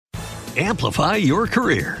Amplify your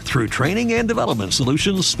career through training and development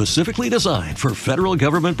solutions specifically designed for federal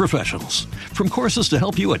government professionals. From courses to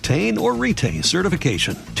help you attain or retain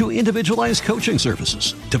certification, to individualized coaching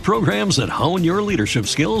services, to programs that hone your leadership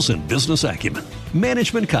skills and business acumen,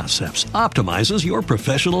 Management Concepts optimizes your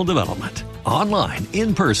professional development. Online,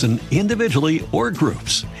 in person, individually, or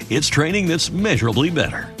groups, it's training that's measurably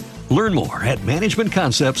better. Learn more at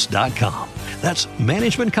managementconcepts.com. That's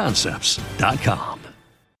managementconcepts.com.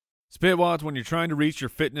 Spitwads, when you're trying to reach your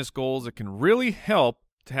fitness goals, it can really help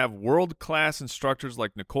to have world-class instructors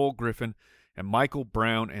like Nicole Griffin and Michael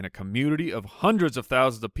Brown and a community of hundreds of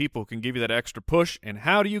thousands of people who can give you that extra push. And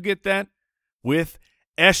how do you get that? With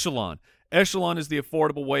Echelon. Echelon is the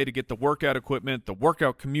affordable way to get the workout equipment, the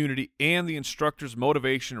workout community, and the instructor's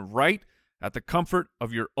motivation right at the comfort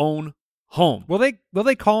of your own home. Will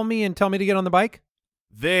they call me and tell me to get on the bike?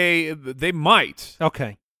 They might.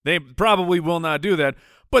 Okay. They probably will not do that.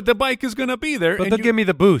 But the bike is going to be there. But they'll give me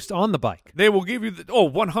the boost on the bike. They will give you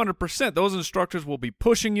 100%. Those instructors will be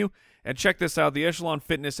pushing you. And check this out. The Echelon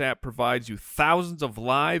Fitness app provides you thousands of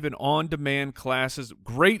live and on-demand classes,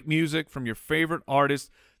 great music from your favorite artists.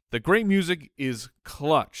 The great music is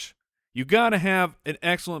clutch. You got to have an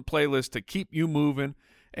excellent playlist to keep you moving.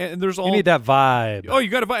 And there's all you need that vibe. Oh, you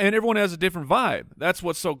got to vibe, and everyone has a different vibe. That's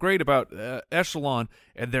what's so great about Echelon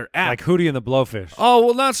and their app. Like Hootie and the Blowfish. Oh,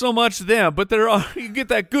 well, not so much them, but you get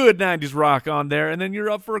that good 90s rock on there, and then you're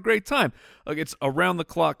up for a great time. Like, it's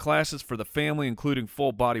around-the-clock classes for the family, including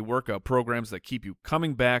full-body workout programs that keep you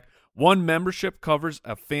coming back. One membership covers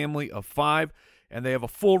a family of 5, and they have a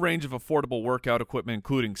full range of affordable workout equipment,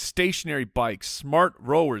 including stationary bikes, smart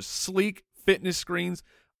rowers, sleek fitness screens,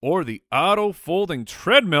 or the auto-folding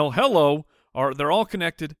treadmill. They're all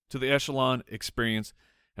connected to the Echelon experience.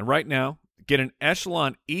 And right now, get an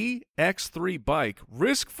Echelon EX3 bike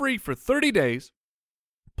risk-free for 30 days,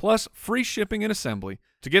 plus free shipping and assembly.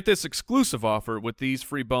 To get this exclusive offer with these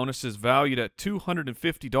free bonuses valued at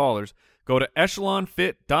 $250, go to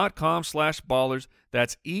echelonfit.com/ballers.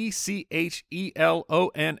 That's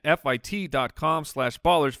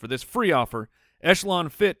ECHELONFIT.com/ballers for this free offer.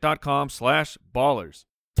 echelonfit.com/ballers.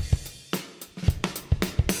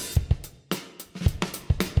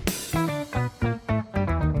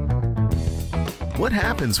 What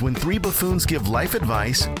happens when three buffoons give life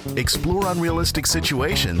advice, explore unrealistic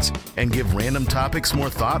situations, and give random topics more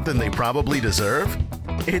thought than they probably deserve?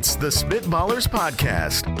 It's the Spitballers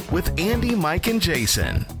Podcast with Andy, Mike, and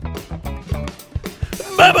Jason.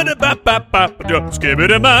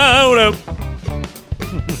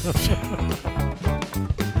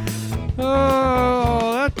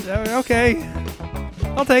 Oh, that's okay.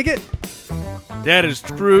 I'll take it. That is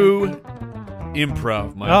true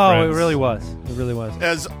improv, my friends. Oh, it really was. It really was.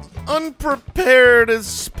 As unprepared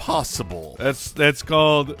as possible. That's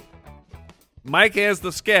called Mike has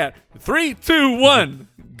the scat. 3, 2, 1,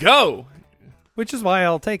 go. Which is why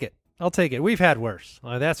I'll take it. I'll take it. We've had worse.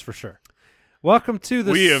 That's for sure. Welcome to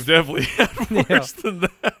the... We have definitely had worse than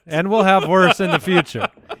that. And we'll have worse in the future.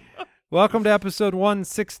 Welcome to episode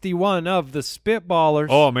 161 of the Spitballers.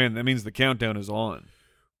 Oh, man, that means the countdown is on.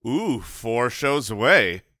 Ooh, 4 shows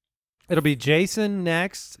away. It'll be Jason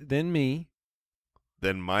next, then me.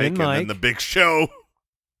 Then Mike, and then the big show.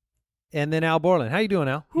 And then Al Borland. How you doing,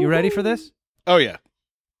 Al? You ready for this? Oh, yeah.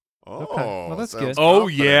 Oh, okay. Well, that's good. Oh,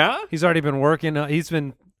 yeah? He's already been working. He's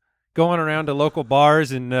been going around to local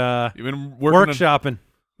bars and You've been workshopping.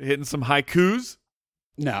 Hitting some haikus?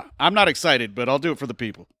 No, I'm not excited, but I'll do it for the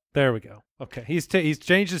people. There we go. Okay. He's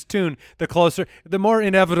changed his tune the more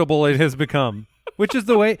inevitable it has become, which is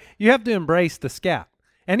the way you have to embrace the scat.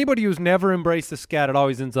 Anybody who's never embraced the scat, it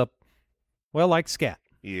always ends up, well, like scat.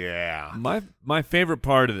 Yeah. My favorite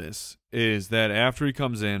part of this is that after he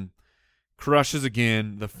comes in, crushes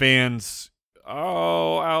again, the fans,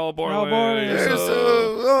 Al Borland, you're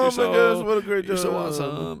my gosh, what a great job. You're so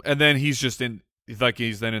awesome. And then he's just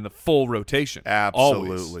he's then in the full rotation.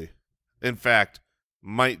 Absolutely. Always. In fact,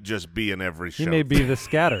 might just be in every show. He may be the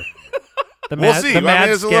scatter. We'll see. The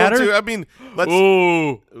mad scatter? Let's...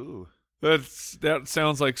 Ooh. That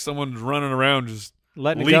sounds like someone's running around just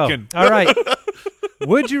letting leaking. It go. All right.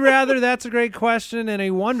 Would you rather? That's a great question and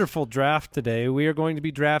a wonderful draft today. We are going to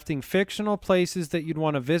be drafting fictional places that you'd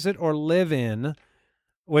want to visit or live in,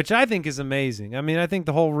 which I think is amazing. I mean, I think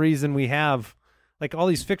the whole reason we have like all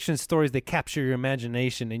these fiction stories, they capture your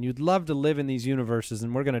imagination, and you'd love to live in these universes,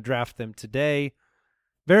 and we're going to draft them today.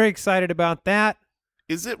 Very excited about that.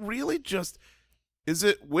 Is it really just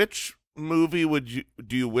 – which movie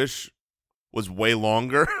do you wish – was way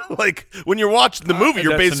longer? Like when you're watching the movie,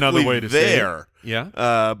 you're basically there.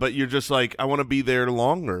 Yeah. But you're just like, I want to be there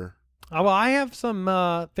longer. Well, I have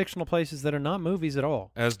some fictional places that are not movies at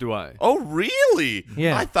all. As do I. Oh, really?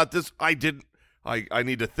 Yeah. I thought this. I didn't. I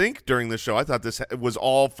need to think during the show. I thought this was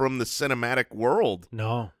all from the cinematic world.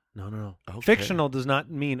 No. Okay. Fictional does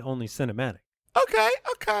not mean only cinematic. Okay.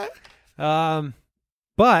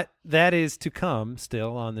 But that is to come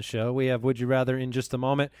still on the show. We have Would You Rather in just a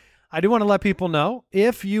moment. I do want to let people know,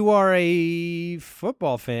 if you are a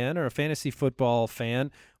football fan or a fantasy football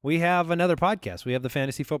fan, we have another podcast. We have the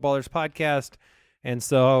Fantasy Footballers podcast. And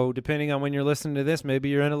so depending on when you're listening to this, maybe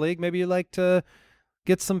you're in a league, maybe you like to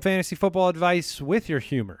get some fantasy football advice with your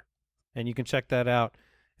humor. And you can check that out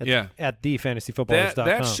at thefantasyfootballers.com.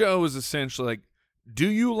 That show is essentially like, do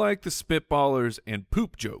you like the Spitballers and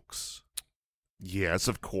poop jokes? Yes,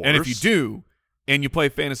 of course. And if you do, and you play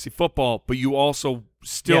fantasy football, but you also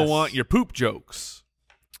still want your poop jokes.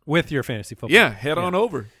 With your fantasy football. Yeah, head on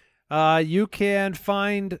over. You can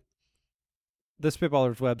find the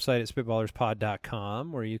Spitballers website at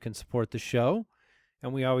spitballerspod.com, where you can support the show.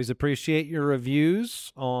 And we always appreciate your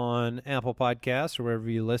reviews on Apple Podcasts or wherever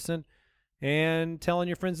you listen, and telling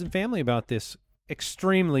your friends and family about this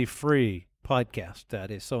extremely free podcast that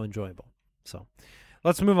is so enjoyable. So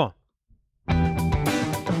let's move on.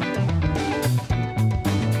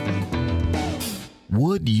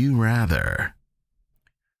 Would you rather?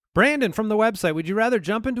 Brandon from the website, would you rather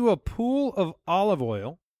jump into a pool of olive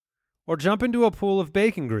oil or jump into a pool of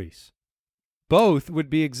bacon grease? Both would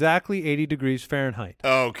be exactly 80 degrees Fahrenheit.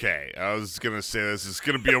 Okay, I was going to say this is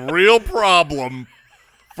going to be a real problem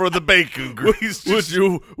for the bacon grease. Would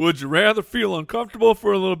you rather feel uncomfortable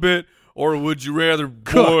for a little bit, or would you rather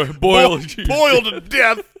boil to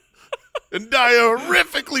death and die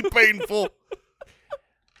horrifically painful?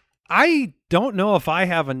 I don't know if I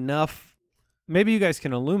have enough. Maybe you guys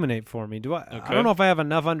can illuminate for me. I don't know if I have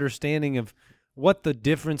enough understanding of what the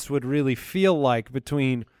difference would really feel like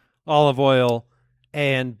between olive oil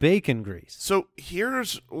and bacon grease. So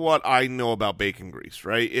here's what I know about bacon grease,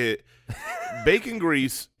 right? Bacon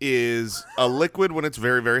grease is a liquid when it's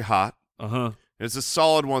very, very hot. Uh-huh. It's a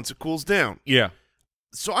solid once it cools down. Yeah.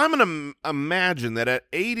 So I'm going to imagine that at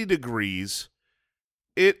 80 degrees,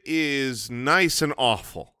 it is nice and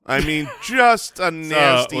awful. I mean, just a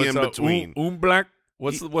nasty in between. Black.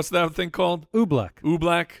 What's that thing called? Oobleck.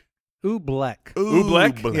 Oobleck.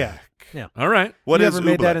 Oobleck? Yeah. All right. What you is ever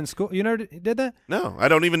made oobleck? that in school? You never did that? No, I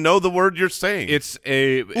don't even know the word you're saying. It's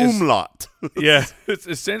umlaut. Yeah. It's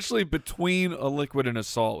essentially between a liquid and a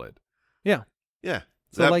solid. Yeah. Yeah.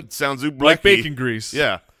 So that sounds ooblecky. Like bacon grease.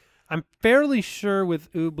 Yeah. I'm fairly sure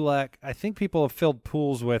with oobleck, I think people have filled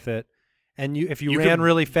pools with it, and if you ran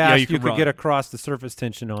really fast, you could get across the surface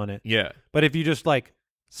tension on it. Yeah. But if you just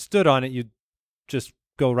stood on it, you'd just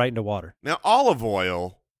go right into water. Now, olive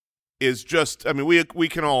oil is just, I mean, we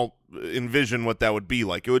can all envision what that would be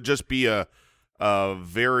like. It would just be a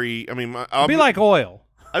very, I mean, it'd be like oil.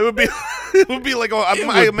 It would be like,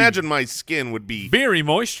 I imagine my skin would be very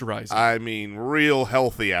moisturizing. I mean, real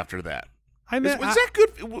healthy after that. Was that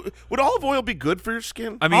good? Would olive oil be good for your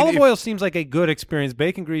skin? I mean, olive oil seems like a good experience.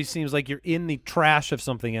 Bacon grease seems like you're in the trash of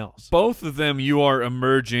something else. Both of them, you are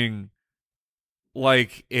emerging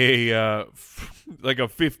like a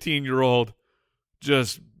 15-year-old.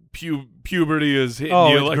 Just puberty is hitting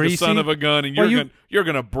you like greasy? the son of a gun, and you're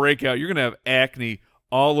gonna break out. You're gonna have acne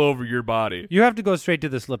all over your body. You have to go straight to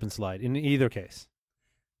the slip and slide in either case.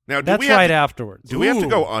 Now, that's right afterwards. Do we have to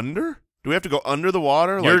go under? Do we have to go under the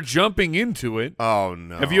water? You're jumping into it. Oh,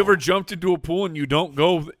 no. Have you ever jumped into a pool and you don't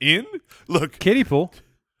go in? Look. Kiddie pool.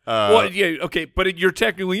 Well, yeah, okay, but you're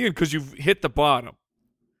technically in because you've hit the bottom.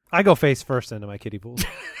 I go face first into my kiddie pools.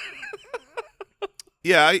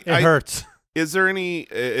 Yeah. It hurts. Is there any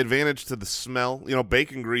advantage to the smell? You know,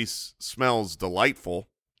 bacon grease smells delightful.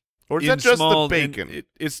 Or is that just the bacon?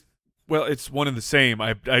 Well, it's one and the same.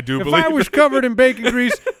 I do if believe. If I was covered in bacon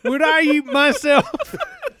grease, would I eat myself?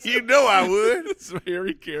 You know I would. It's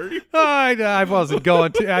Harry Carey. I wasn't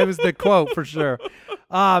going to. I was the quote for sure.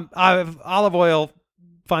 I have olive oil.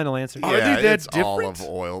 Final answer. Yeah, Are they that it's different? Olive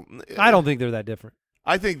oil. I don't think they're that different.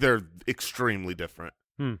 I think they're extremely different.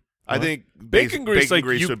 I think bacon grease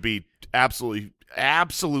would be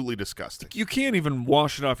absolutely disgusting. You can't even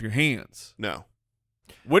wash it off your hands. No.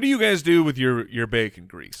 What do you guys do with your bacon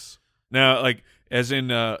grease? Now, as in,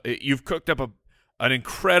 you've cooked up an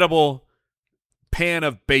incredible pan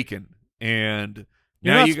of bacon, and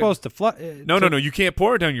you're now not supposed to flood. No, you can't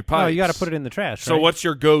pour it down your pipes. No, you got to put it in the trash. So, right? what's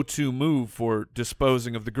your go-to move for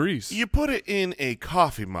disposing of the grease? You put it in a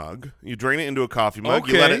coffee mug. You drain it into a coffee mug.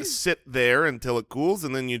 Okay. You let it sit there until it cools,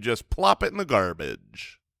 and then you just plop it in the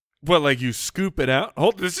garbage. Well, like you scoop it out.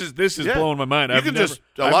 This is blowing my mind. I've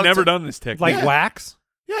never done this technique. Like wax?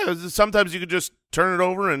 Yeah, sometimes you could just turn it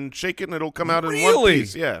over and shake it, and it'll come out in one Really?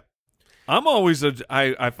 piece. Yeah. I'm always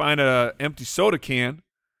I find a empty soda can,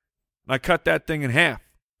 and I cut that thing in half.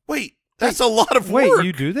 Wait, that's a lot of Wait, work.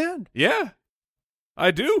 you do that? Yeah,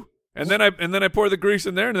 I do. And then I pour the grease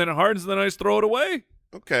in there, and then it hardens, and then I just throw it away.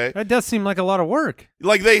 Okay. That does seem like a lot of work.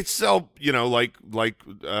 Like they sell, like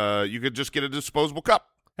you could just get a disposable cup.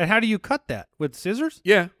 And how do you cut that? With scissors?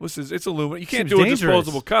 Yeah, it's aluminum. You can't Seems do a dangerous.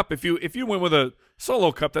 disposable cup. If you went with a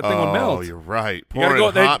solo cup, that thing would melt. Oh, you're right. You gotta Pour go.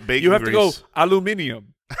 in hot bacon you have grease. to go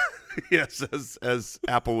aluminium. Yes, as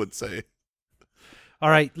Apple would say. All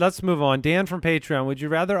right, let's move on. Dan from Patreon, would you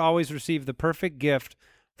rather always receive the perfect gift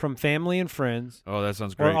from family and friends Oh, that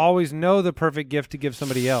sounds or great. always know the perfect gift to give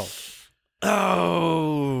somebody else?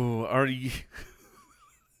 Oh, are you?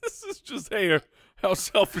 This is just how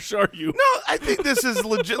selfish are you? No, I think this is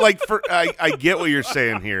legit. Like, I get what you're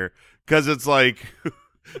saying here, because it's like,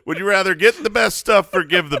 would you rather get the best stuff or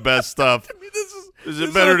give the best stuff? I mean, this Is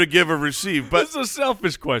it better to give or receive? But this is a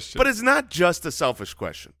selfish question. But it's not just a selfish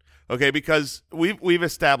question, okay? Because we've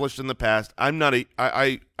established in the past, I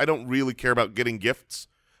don't really care about getting gifts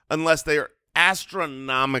unless they are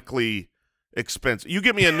astronomically expensive. You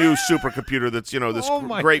get me a new supercomputer that's this Oh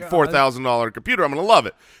my great God. $4,000 computer, I'm gonna love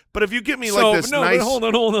it. But if you get me like this no, nice, but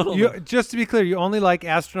hold on. You, just to be clear, you only like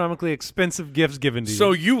astronomically expensive gifts given to you.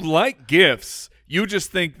 So you like gifts. You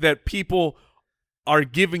just think that people are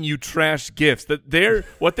giving you trash gifts. That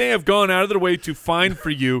what they have gone out of their way to find for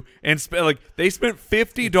you, and they spent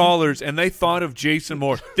 $50 and they thought of Jason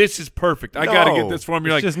Moore. This is perfect. I got to get this for him.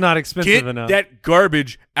 You're it's like, just not expensive get enough. that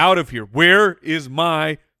garbage out of here. Where is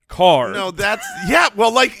my car? no, that's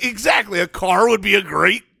well, like exactly, a car would be a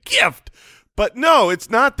great gift. But no, it's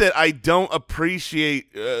not that I don't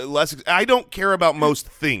appreciate less. I don't care about most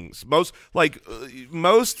things. Most objects.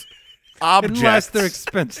 Unless they're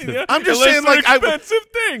expensive. Yeah, I'm just unless saying, they're like, expensive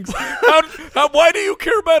things. Why do you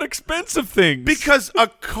care about expensive things? Because a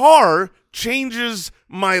car changes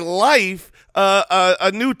my life.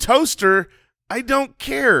 A new toaster, I don't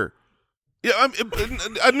care. Yeah,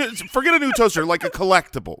 forget a new toaster, like a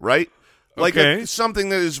collectible, right? Like Okay. something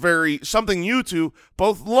that is something you two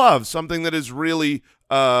both love, something that is really,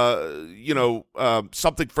 something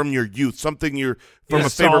from your youth, something from a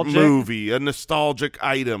favorite Nostalgic. movie, a nostalgic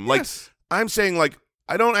item. Like Yes. I'm saying, like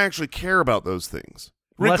I don't actually care about those things.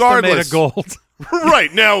 Unless they're Regardless, made of gold.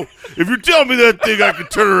 right now, if you're telling me that thing I could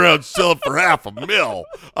turn around and sell it for $500,000,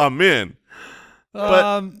 I'm in.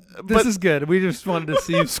 This is good. We just wanted to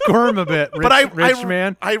see you squirm a bit, rich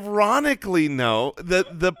man. Ironically, no.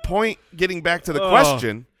 The point, getting back to the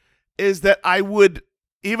question, is that I would,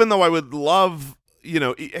 even though I would love,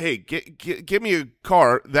 hey, give me a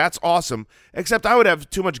car. That's awesome. Except I would have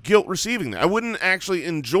too much guilt receiving that. I wouldn't actually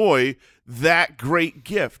enjoy that great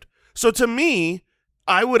gift. So to me,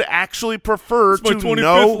 I would actually prefer It's my to 25th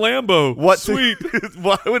know Lambo. what Sweet.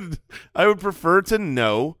 I would prefer to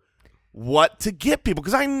know what to get people,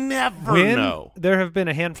 because I never know. There have been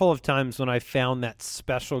a handful of times when I found that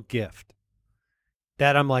special gift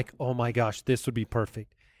that I'm like, oh my gosh, this would be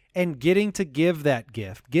perfect. And getting to give that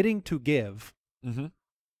gift, Mm-hmm.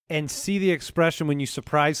 and see the expression when you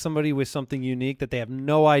surprise somebody with something unique that they have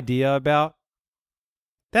no idea about,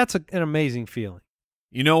 that's an amazing feeling.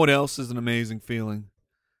 You know what else is an amazing feeling?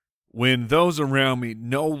 When those around me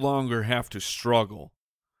no longer have to struggle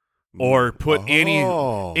or put any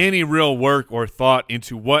real work or thought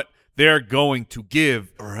into what they're going to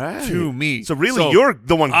give Right. to me. So really, you're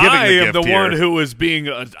the one giving I the am gift the here. one who is being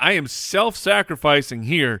I am self-sacrificing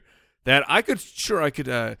here, that I could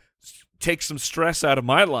take some stress out of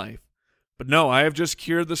my life. But no, I have just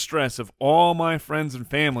cured the stress of all my friends and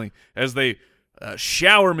family as they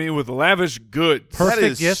shower me with lavish goods. Perfect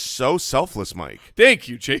That is gift. so selfless, Mike. Thank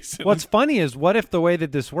you, Jason. What's funny is, what if the way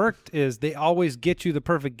that this worked is they always get you the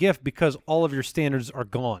perfect gift because all of your standards are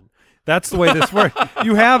gone? That's the way this works.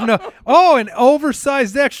 You have an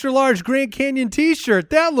oversized extra large Grand Canyon t-shirt.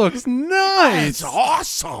 That looks nice. It's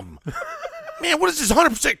awesome. Man, what is this,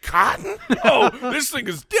 100% cotton? Oh, this thing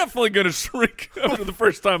is definitely going to shrink after the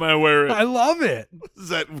first time I wear it. I love it. Is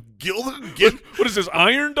that Gildan? What is this,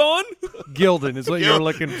 ironed on? Gildan is what you're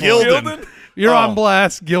looking for. Gildan. You're Oh. on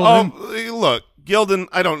blast, Gildan. Look, Gildan,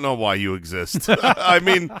 I don't know why you exist. I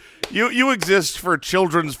mean, you exist for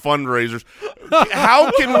children's fundraisers.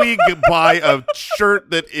 How can we buy a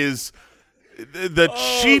shirt that is the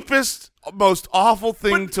cheapest, most awful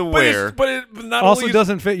thing to wear? But it not Also only is,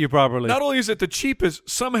 doesn't fit you properly. not only is it the cheapest,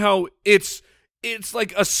 somehow it's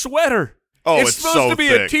like a sweater. Oh, it's it's supposed so to be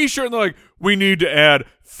thick. a T-shirt, and they're like, we need to add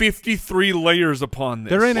 53 layers upon this.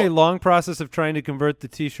 They're in a long process of trying to convert the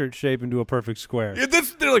T-shirt shape into a perfect square. Yeah,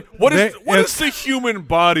 they're like, what does the human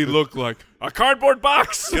body look like? A cardboard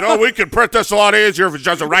box. You know, we could print this a lot easier if it's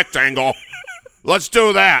just a rectangle. Let's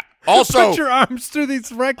do that. Also, Put your arms through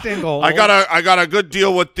these rectangles. I got a good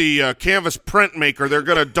deal with the canvas print maker. They're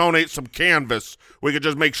going to donate some canvas. We could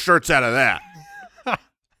just make shirts out of that.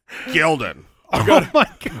 Gildan. Oh my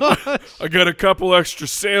god! I got a couple extra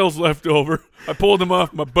sails left over. I pulled them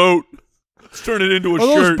off my boat. Let's turn it into a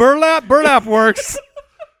Those shirt. burlap? Burlap works.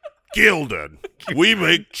 Gildan. We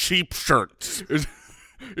make cheap shirts.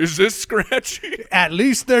 Is this scratchy? At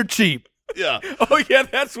least they're cheap. Yeah. Oh, yeah,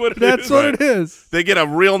 that's what it is. That's what it is. They get a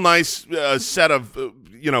real nice set of,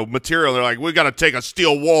 material. They're like, we got to take a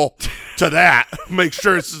steel wool to that. Make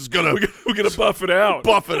sure this is going to We're going to buff it out.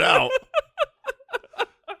 buff it out.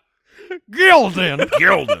 Gildan.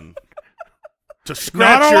 Gildan. To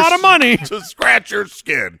scratch Not a lot of money. To scratch your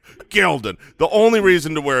skin. Gildan. The only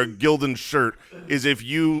reason to wear a Gildan shirt is if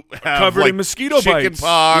you have Covered in mosquito chicken bites.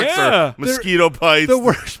 pox Yeah. or mosquito bites. The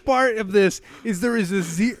worst part of this is there is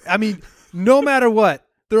no matter what,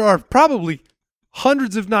 there are probably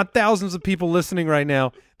hundreds, if not thousands, of people listening right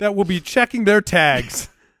now that will be checking their tags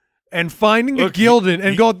and finding a Gildan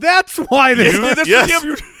and go, "That's why this." Yes. I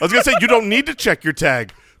was going to say, you don't need to check your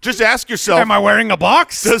tag. Just ask yourself, Am I wearing a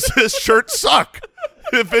box? does this shirt suck?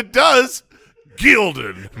 If it does,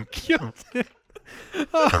 Gildan. Gildan.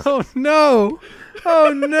 Oh no!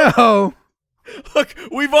 Oh no! Look,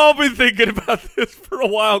 we've all been thinking about this for a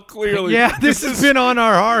while, clearly. Yeah, this has been on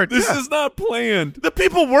our hearts. This is not planned. The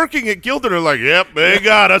people working at Gildan are like, yep, they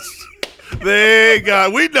got us.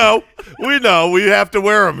 We know. We have to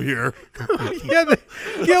wear them here. Yeah, the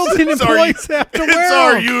Gildan employees have to wear It's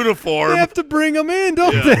our them. uniform. They have to bring them in,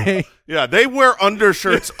 don't they? Yeah, they wear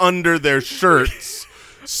undershirts under their shirts.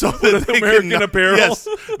 So that they American can, Apparel? Yes,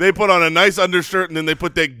 they put on a nice undershirt and then they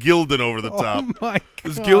put that Gildan over the top. Oh my god!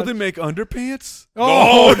 Does Gildan make underpants?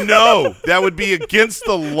 Oh no, that would be against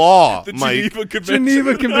the law, The Mike. Geneva Convention.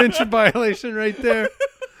 Geneva Convention violation right there.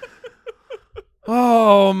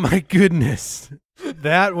 Oh my goodness.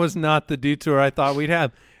 That was not the detour I thought we'd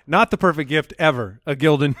have. Not the perfect gift ever. A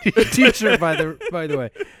Gildan t-shirt, by the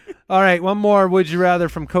way. All right, one more Would You Rather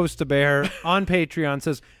from Costa Bear on Patreon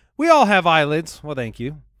says, we all have eyelids. Well, thank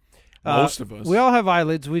you. Most of us. We all have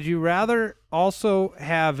eyelids. Would you rather also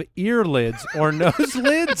have ear lids or nose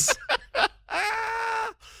lids?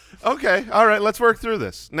 Okay, all right, let's work through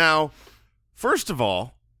this. Now, first of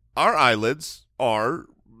all, our eyelids are,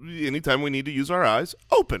 anytime we need to use our eyes,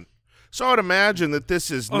 open. So I would imagine that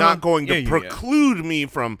this is not going to preclude me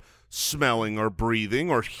from smelling or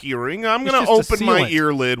breathing or hearing. I'm going to open my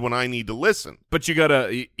ear lid when I need to listen. But you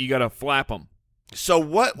gotta flap them. So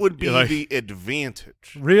what would be the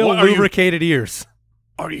advantage? Real What, are you- lubricated ears.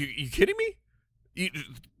 Are you kidding me?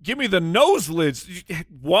 Give me the nose lids.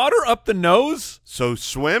 Water up the nose So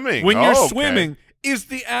swimming. when you're okay. swimming is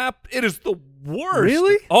the It is the worst.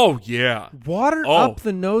 Really? Oh yeah. Water Oh, up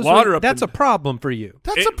the nose. water up That's the- a problem for you.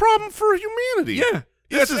 That's a problem for humanity. Yeah.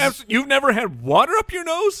 This Yes, is- you've never had water up your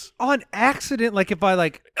nose? On accident, like if I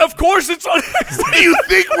like Of course it's on accident. You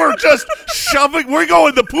think we're just shoving? We go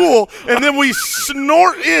in the pool and then we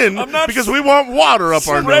snort in I'm not because we want water up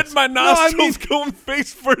our Spread nose. my I nostrils mean- going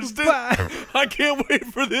face first in. But- I can't wait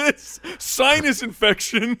for this. Sinus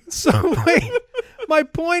infection. so. Wait, my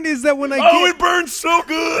point is that when I Oh, get it burns so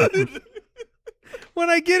good. when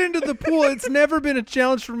I get into the pool, it's never been a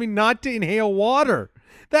challenge for me not to inhale water.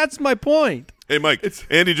 That's my point. Hey, Mike,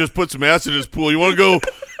 Andy just put some acid in his pool. You want to go?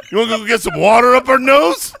 You want to go get some water up our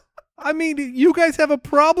nose? I mean, you guys have a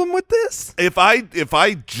problem with this? If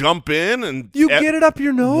I jump in and You get it up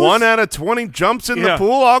your nose? 1 out of 20 jumps in the Yeah.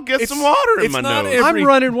 pool, I'll get It's- some water in it's my not nose. every- I'm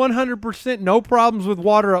running 100%, no problems with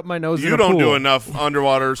water up my nose. You in a don't pool. do enough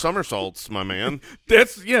underwater somersaults, my man.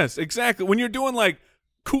 Yes, exactly. When you're doing like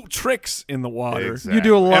cool tricks in the water. Exactly. You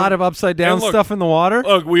do a lot And- of upside down and look- stuff in the water.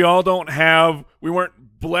 Look, we weren't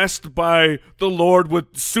blessed by the Lord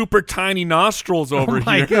with super tiny nostrils over Oh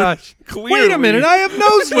my here. gosh! Clearly. Wait a minute, I have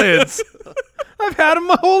nose lids. I've had them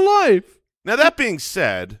my whole life. Now, that being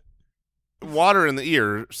said, water in the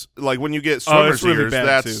ears, like when you get Oh, swimmer's it's really ears, bad,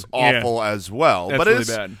 that's too. Yeah. awful as well. That's but really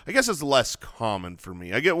it's, bad. I guess it's less common for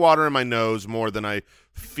me. I get water in my nose more than I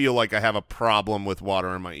feel like I have a problem with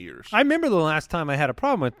water in my ears. I remember the last time I had a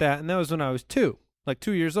problem with that, and that was when I was 2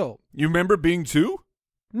 years old. You remember being 2?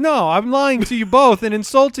 No, I'm lying to you both and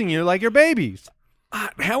insulting you like you're babies.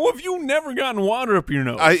 How have you never gotten water up your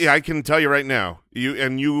nose? I can tell you right now,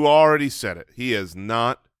 you already said it. He has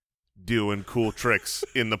not doing cool tricks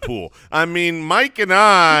in the pool. I mean, Mike and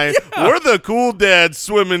I, we're the cool dads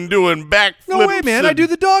swimming, doing backflips. No way, man. I do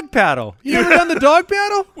the dog paddle. You ever done the dog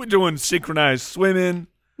paddle? We're doing synchronized swimming.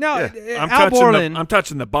 No, I'm Al Borland. I'm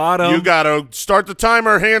touching the bottom. You got to start the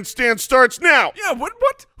timer. Handstand starts now. Yeah, what?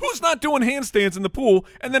 Who's not doing handstands in the pool?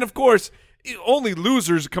 And then, of course, only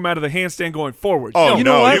losers come out of the handstand going forward. Oh, you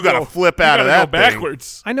know what? you got to flip out of You that gotta go thing.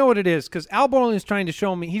 backwards. I know what it is because Al Borland is trying to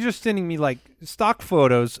show me. He's just sending me like stock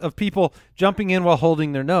photos of people jumping in while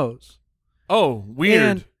holding their nose. Oh,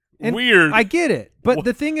 weird. And Weird. I get it, but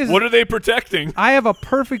the thing is, What are they protecting? I have a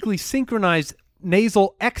perfectly synchronized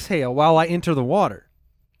nasal exhale while I enter the water.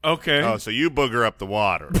 Okay. Oh, so you booger up the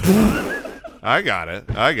water. I got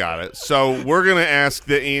it. So we're going to ask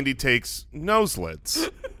that Andy takes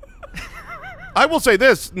noselids. I will say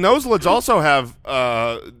this. Noselids also have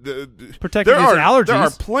Protecting against allergies. There are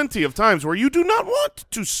plenty of times where you do not want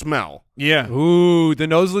to smell. Yeah. Ooh, the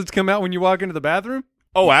noselids come out when you walk into the bathroom?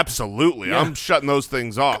 Oh, absolutely. I'm shutting those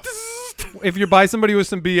things off. If you're by somebody with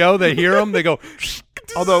some BO, they hear them, they go,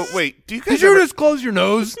 Although, wait, do you guys did you ever, just close your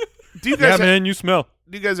nose? do you guys Yeah, man, you smell.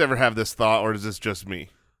 do you guys ever have this thought, or is this just me?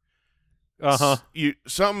 Uh-huh.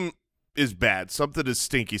 Something is bad. Something is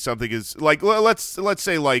stinky. Something is like let's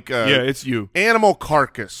say like Yeah, it's you. animal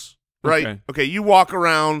carcass, right? Okay. You walk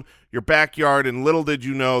around your backyard, and little did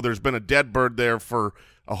you know there's been a dead bird there for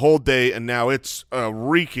a whole day, and now it's a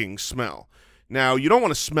reeking smell. Now, you don't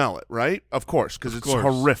want to smell it, right? Of course, because it's course.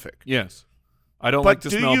 horrific. Yes. I don't But like to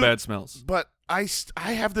do smell you- bad smells. But I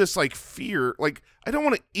have this, like, fear. Like, I don't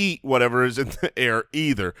want to eat whatever is in the air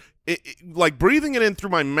either. Like, breathing it in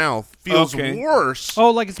through my mouth feels Okay. worse.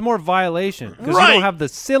 Oh, like it's more violation because you Right. don't have the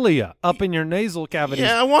cilia up in your nasal cavities.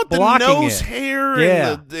 Yeah, I want the blocking nose it. hair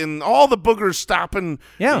Yeah. and all the boogers stopping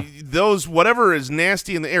Yeah. those whatever is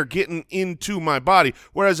nasty in the air getting into my body.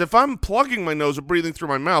 Whereas if I'm plugging my nose or breathing through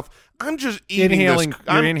my mouth, I'm just eating Inhaling- this.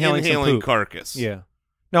 you're I'm inhaling some poop. carcass. Yeah.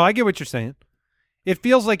 No, I get what you're saying. It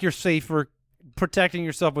feels like you're safer protecting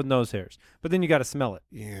yourself with nose hairs, but then you got to smell it.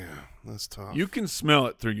 Yeah, that's tough. You can smell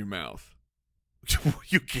it through your mouth.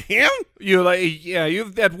 You can? You're like, yeah, you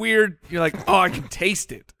have that weird, you're like, oh, I can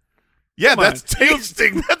taste it. Yeah, Come on. that's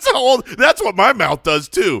tasting. That's what my mouth does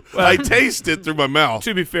too. I taste it through my mouth.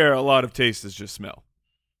 To be fair, a lot of taste is just smell.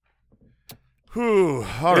 Whew,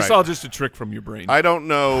 all It's right. all just a trick from your brain. I don't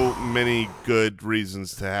know many good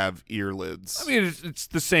reasons to have earlids. I mean, it's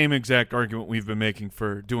the same exact argument we've been making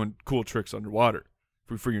for doing cool tricks underwater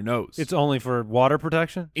for your nose. It's only for water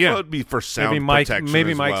protection. yeah. Well, it'd be for sound Maybe protection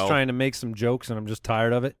as Mike's well. trying to make some jokes, and I'm just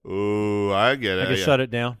tired of it. Ooh, I get it. I can yeah. shut it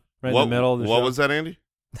down right what, in the middle of the What show. was that, Andy?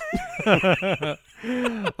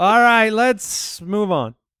 All right, let's move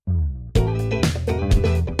on.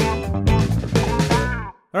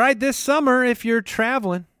 All right, this summer, if you're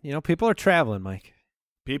traveling, people are traveling, Mike.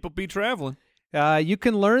 People be traveling. You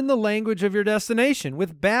can learn the language of your destination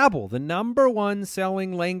with Babbel, the #1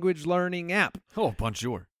 selling language learning app. Oh,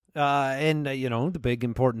 bonjour. The big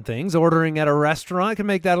important things. Ordering at a restaurant can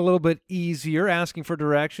make that a little bit easier. Asking for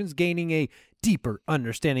directions, gaining a deeper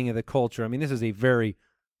understanding of the culture. I mean, this is a very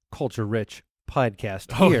culture-rich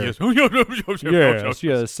podcast here.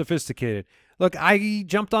 Yes, sophisticated. Look, I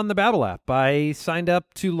jumped on the Babbel app. I signed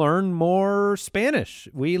up to learn more Spanish.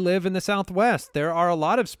 We live in the Southwest. There are a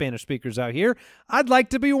lot of Spanish speakers out here. I'd like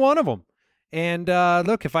to be one of them. And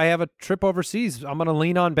look, if I have a trip overseas, I'm going to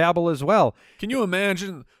lean on Babbel as well. Can you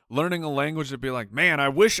imagine learning a language that'd be like, man, I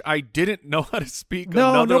wish I didn't know how to speak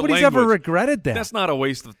No, another nobody's language. ever regretted that. That's not a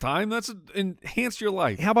waste of time. That's enhance your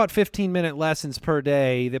life. How about 15-minute lessons per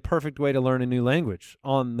day, the perfect way to learn a new language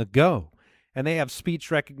on the go? And they have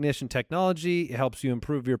speech recognition technology. It helps you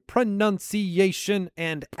improve your pronunciation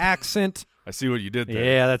and accent. I see what you did there.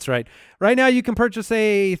 Yeah, that's right. Right now, you can purchase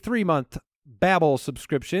a 3-month Babbel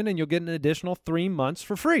subscription, and you'll get an additional 3 months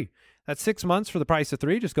for free. That's 6 months for the price of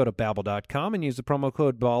 3. Just go to Babbel.com and use the promo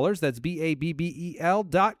code BALLERS. That's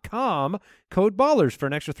BABBEL.com. Code BALLERS for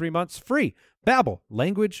an extra 3 months free. Babbel,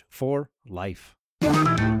 language for life.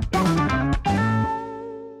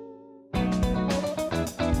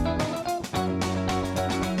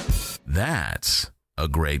 That's a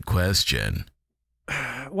great question.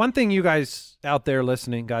 One thing you guys out there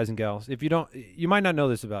listening, guys and gals, if you might not know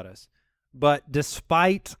this about us, but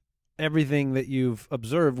despite everything that you've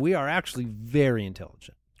observed, we are actually very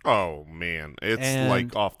intelligent. Oh man, it's And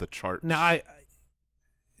like off the chart. Now,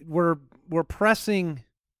 we're pressing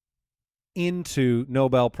into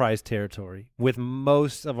Nobel Prize territory with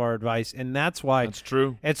most of our advice, and that's why. That's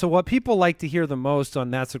true. And so what people like to hear the most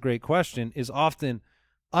on That's a Great Question is often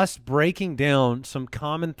us breaking down some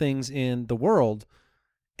common things in the world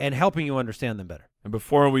and helping you understand them better. And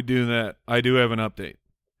before we do that, I do have an update.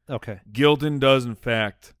 Okay. Gildan does in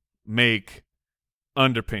fact make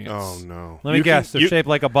underpants. Oh no. Let me You guess. can- They're shaped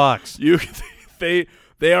like a box. You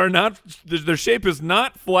they are not. Their shape is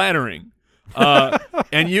not flattering,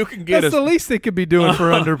 and you can get That's the least they could be doing for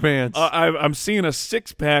underpants. I'm seeing a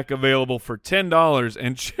 6-pack available for $10,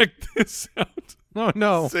 and check this out. Oh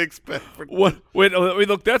no. 6-pack. What? Wait,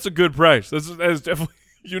 look. That's a good price. That is definitely.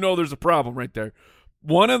 There's a problem right there.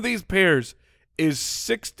 One of these pairs is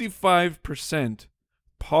 65%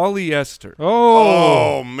 polyester.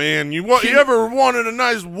 Oh man, you ever wanted a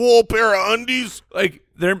nice wool pair of undies? Like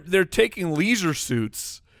they're taking leisure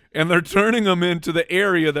suits and they're turning them into the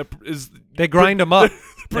area that is They grind them up.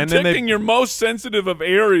 and then protecting your most sensitive of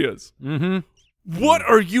areas. Mm-hmm. What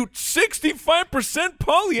are you? 65%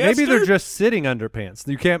 polyester? Maybe they're just sitting underpants.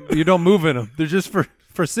 You don't move in them. They're just for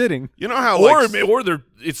sitting. You know how or like, or they're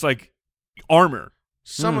it's like armor.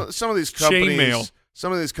 some of these Chainmail.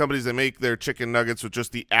 companies they make their chicken nuggets with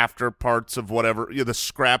just the after parts of whatever, the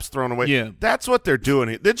scraps thrown away. Yeah. That's what they're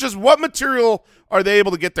doing. They're just, what material are they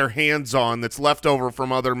able to get their hands on that's left over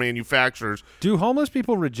from other manufacturers? Do homeless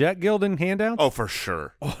people reject Gildan handouts? Oh, for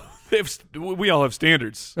sure. We all have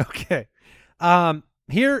standards. Okay.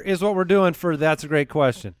 Here is what we're doing for That's a Great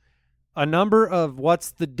Question. A number of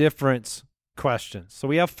what's the difference questions. So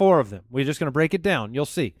we have 4 of them. We're just going to break it down. You'll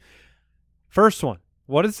see. First one.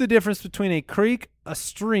 What is the difference between a creek, a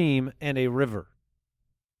stream, and a river?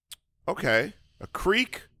 Okay. A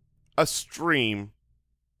creek, a stream,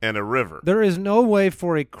 and a river. There is no way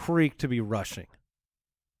for a creek to be rushing.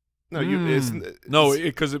 No, No,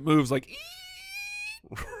 because it moves like.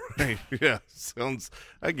 right, yeah, sounds.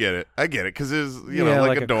 I get it, because it's Yeah,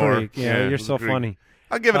 like a door. creek. Yeah, you're it's a so creek. funny.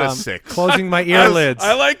 I'll give it a 6. Closing my earlids.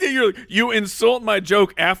 I like that you insult my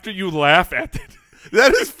joke after you laugh at it.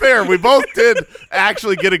 That is fair. We both did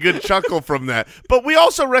actually get a good chuckle from that. But we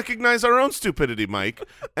also recognize our own stupidity, Mike.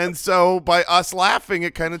 And so by us laughing,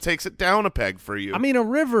 it kind of takes it down a peg for you. I mean, a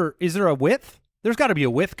river, is there a width? There's got to be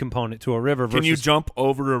a width component to a river. Can you versus- jump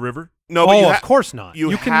over a river? no, but of course not.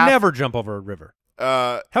 you You can have- never jump over a river.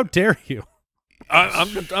 How dare you?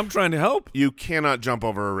 I'm trying to help. you cannot jump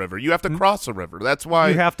over a river. You have to cross a river. That's why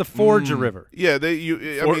You have to forge a river. Yeah,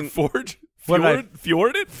 Forge? What did I-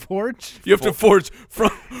 Fjord it? Forge? You have to forge from.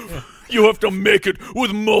 You have to make it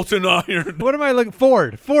with molten iron. What am I looking?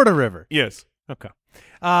 Ford a river. Yes. Okay.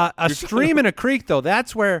 A stream and a creek, though,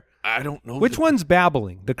 that's where. I don't know. Which one's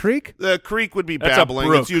babbling? The creek? the creek would be That's a babbling.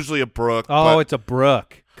 brook. It's usually a brook. Oh, but it's a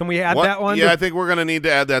brook. Can we add what- that one? Yeah, I think we're going to need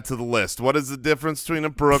to add that to the list. What is the difference between a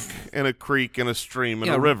brook and a creek and a stream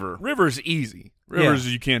and a river? River's easy.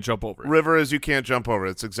 Rivers you can't jump over. River is you can't jump over.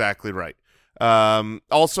 It's exactly right.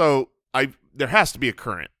 Also, there has to be a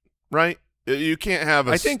current, right? You can't have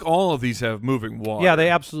a I think all of these have moving water. Yeah, they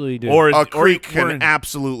absolutely do. Or a creek we're can in-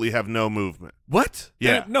 absolutely have no movement. What?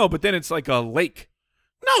 Yeah. No, but then it's like a lake.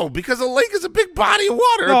 No, because a lake is a big body of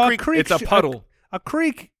water. No, a creek, It's a puddle. A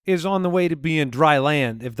creek is on the way to being dry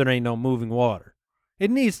land if there ain't no moving water. It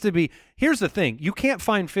needs to be. Here's the thing: you can't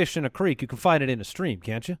find fish in a creek. You can find it in a stream,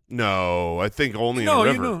 can't you? no, I think only No, in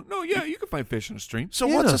a you river. know, no, yeah, you can find fish in a stream. So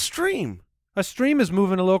Yeah. what's a stream? A stream is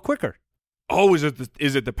moving a little quicker. Oh, is it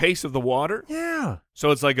the pace of the water? Yeah,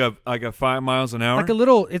 So it's like a 5 miles an hour. like a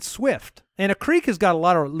little. It's swift, and a creek has got a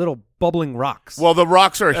lot of little bubbling rocks. Well, the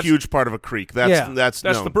rocks are a That's- huge part of a creek. That's Yeah. that's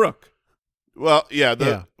That's known. the brook. Well,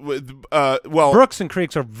 yeah, well, brooks and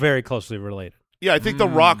creeks are very closely related. yeah, I think the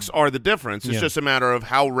rocks are the difference. It's Yeah. just a matter of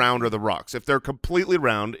how round are the rocks. If they're completely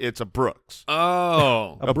round, it's a brooks.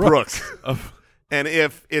 Oh, A A brook. brook. And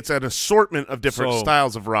if it's an assortment of different So,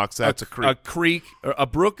 styles of rocks, that's a creek. A creek, or a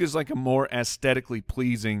brook is like a more aesthetically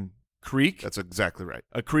pleasing creek. That's exactly right.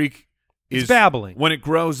 A creek It's is babbling. When it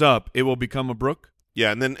grows up, it will become a brook.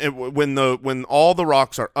 Yeah, and then when all the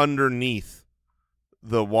rocks are underneath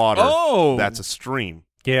the water, Oh, that's a stream.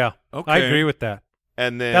 Yeah, Okay. I agree with that.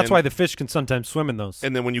 And then That's why the fish can sometimes swim in those.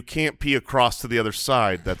 And then when you can't pee across to the other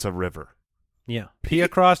side, that's a river. Yeah, pee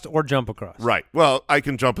across or jump across. Right. Well, I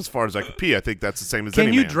can jump as far as I can pee. I think that's the same as Can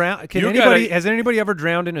any you man. drown? Can You anybody? gotta- Has anybody ever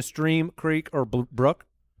drowned in a stream, creek, or brook?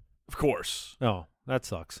 Of course, Oh, that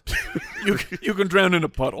sucks. you can drown in a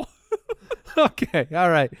puddle. Okay, all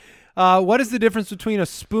right. What is the difference between a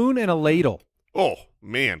spoon and a ladle? Oh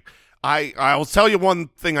man, I will tell you one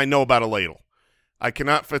thing I know about a ladle. I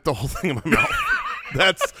cannot fit the whole thing in my mouth.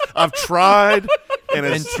 I've tried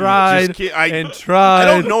and tried and tried. I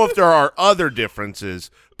don't know if there are other differences,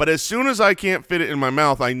 but as soon as I can't fit it in my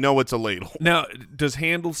mouth, I know it's a ladle. Now, does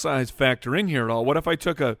handle size factor in here at all? What if I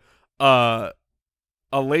took a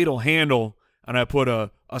ladle handle and I put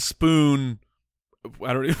a spoon?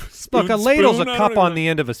 I don't even. Look, a ladle's a spoon? I cup don't on even- the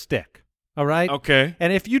end of a stick. All right? Okay.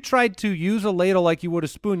 And if you tried to use a ladle like you would a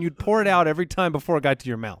spoon, you'd pour it out every time before it got to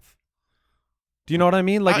your mouth. Do you know what I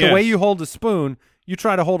mean? Like the way Yes. you hold a spoon, you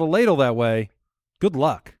try to hold a ladle that way, good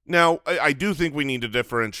luck. Now, I do think we need to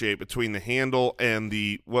differentiate between the handle and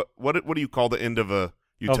the what do you call the end of a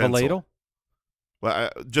utensil? Of a ladle? Well,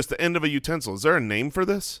 just the end of a utensil. Is there a name for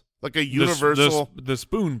this? Like a universal? The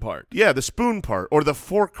spoon part. Yeah, the spoon part or the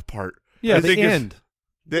fork part. Yeah, I the think it's- end.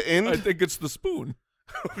 The end. I think it's the spoon.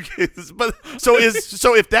 Okay, but so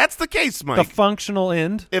if that's the case, The Mike. functional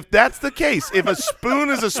end. If that's the case, if a spoon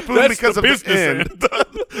is a spoon That's because the of the business end, end.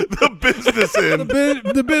 the business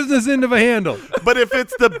end. The business end of a handle. But if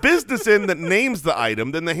it's the business end that names the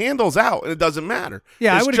item, then the handle's out and it doesn't matter.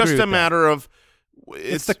 Yeah, I it's would just agree a with that. matter of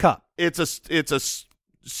It's the cup. It's a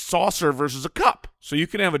saucer versus a cup. So you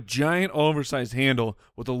can have a giant, oversized handle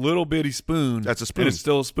with a little bitty spoon. That's a spoon. And it's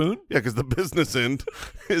still a spoon? Yeah, because the business end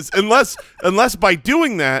is unless by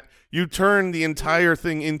doing that you turn the entire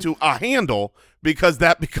thing into a handle, because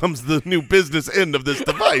that becomes the new business end of this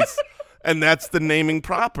device, and that's the naming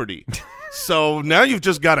property. So now you've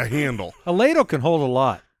just got a handle. A ladle can hold a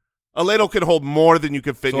lot. A ladle can hold more than you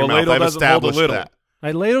can fit So in your a mouth. ladle I've doesn't hold a established little. that.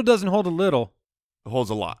 A ladle doesn't hold a little. It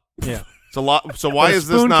holds a lot. Yeah. It's a lot. So why But a is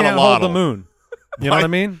this spoon not a can't hold ladle? the moon. You know Why- what I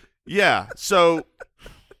mean? Yeah. So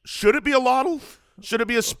should it be a ladle? Should it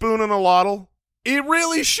be a spoon and a ladle? It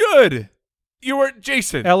really should. You were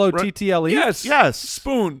Jason. Lottle. Yes. Yes.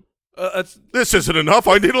 Spoon. This isn't enough.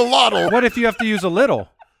 I need a ladle. What if you have to use a little?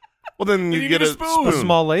 Well, then you You get need a a spoon. A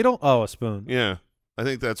small ladle? Oh, a spoon. Yeah, I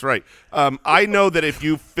think that's right. I know that if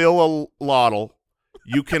you fill a ladle,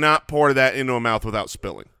 you cannot pour that into a mouth without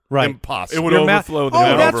spilling. Right. Impossible. It would Your overflow the Oh,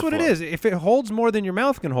 mouth. that's what it Overflow. is. If it holds more than your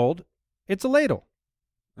mouth can hold, it's a ladle.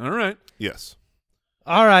 All right. Yes.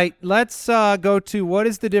 All right, let's go to what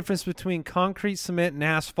is the difference between concrete, cement, and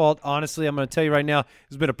asphalt. Honestly, I'm going to tell you right now,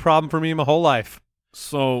 it's been a problem for me my whole life.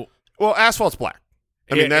 So Well, asphalt's black.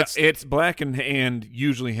 I mean, that's it's black and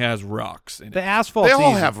usually has rocks in it. The asphalt. They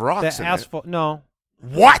all have rocks The in it. asphalt. No.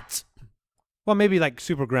 what? Well, maybe like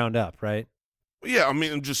super ground up, right? Yeah, I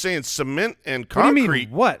mean, I'm just saying cement and What do concrete. you mean?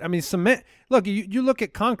 What? I mean, cement. Look, you look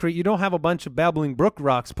at concrete. You don't have a bunch of Babbling Brook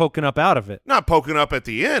rocks poking up out of it. Not poking up at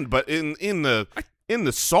the end, but in the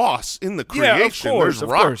sauce, in the Yeah, of creation, course, there's of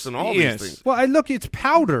rocks course. and all Yes. these things. Well, it's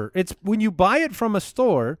powder. It's when you buy it from a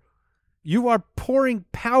store, you are pouring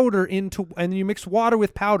powder into, and you mix water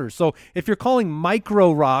with powder. So if you're calling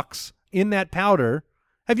micro rocks in that powder,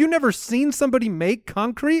 have you never seen somebody make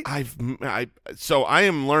concrete? So I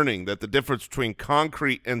am learning that the difference between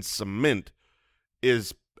concrete and cement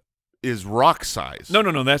is rock size.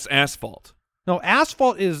 No. That's asphalt. No,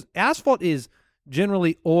 asphalt is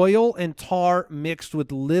generally oil and tar mixed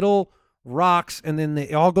with little rocks, and then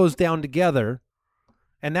it all goes down together,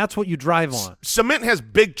 and that's what you drive on. Cement has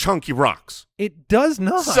big chunky rocks. It does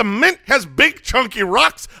not. Cement has big chunky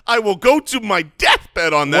rocks. I will go to my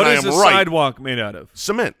deathbed on that. What I is am a right. sidewalk made out of?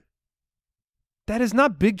 Cement. That is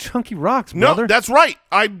not big chunky rocks, No, brother. that's right.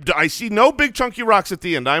 I see no big chunky rocks at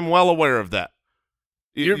the end. I'm well aware of that.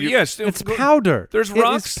 Yes, it's powder. There's It is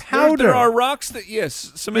rocks. powder. There are rocks that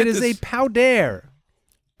cement It is a powder.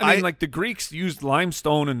 I mean, like the Greeks used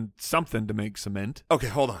limestone and something to make cement. Okay,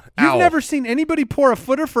 hold on. You've Ow. never seen anybody pour a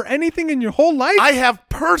footer for anything in your whole life? I have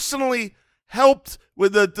personally helped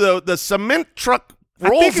with the cement truck I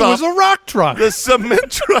rolls think it up. was a rock truck. The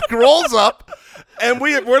cement truck rolls up, and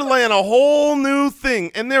we're laying a whole new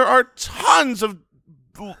thing, and there are tons of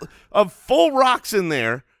full rocks in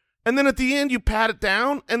there. And then at the end, you pat it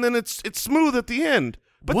down, and then it's smooth at the end.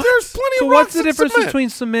 But there's plenty So of rocks what's the in difference cement. between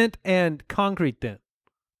cement and concrete then?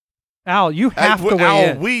 Al, you have to weigh Al,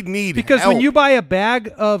 in. we need because help. when you buy a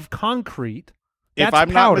bag of concrete, that's If I'm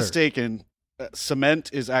powder. not mistaken, cement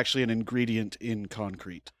is actually an ingredient in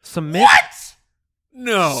concrete. Cement. What?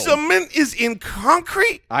 No. Cement is in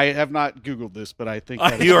concrete? I have not Googled this, but I think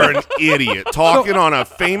that You're an idiot. Talking on a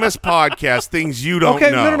famous podcast, things you don't Okay,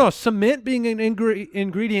 know. no. Cement being an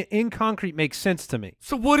ingredient in concrete makes sense to me.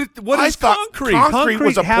 So what I is thought concrete? concrete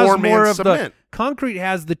was a has poor more man's of cement. the concrete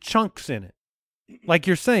has the chunks in it, like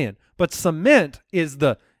you're saying. But cement is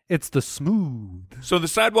the smooth. So the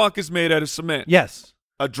sidewalk is made out of cement. Yes.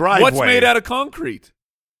 A driveway. What's made out of concrete?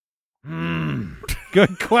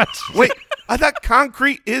 Good question. Wait, I thought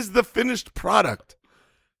concrete is the finished product.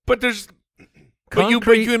 But there's but you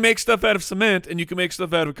can make stuff out of cement and you can make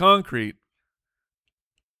stuff out of concrete.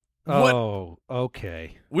 What? Oh,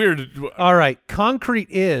 okay. Weird. All right. Concrete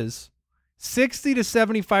is 60 to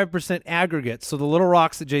 75% aggregate, so the little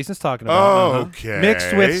rocks that Jason's talking about, Okay.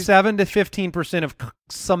 mixed with 7 to 15% of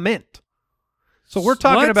cement. So we're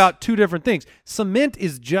talking What? about two different things. Cement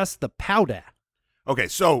is just the powder. Okay,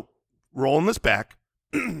 so Rolling this back,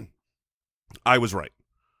 I was right.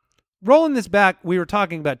 Rolling this back, we were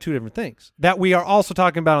talking about two different things that we are also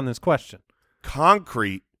talking about on this question.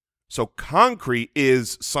 Concrete. So concrete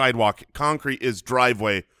is sidewalk. Concrete is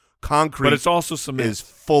driveway. Concrete But it's also cement. is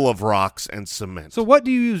full of rocks and cement. So what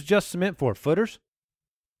do you use just cement for? Footers?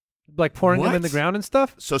 Like pouring them in the What? ground and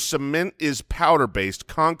stuff? So cement is powder-based.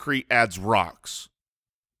 Concrete adds rocks.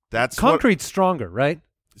 That's Concrete's stronger, right?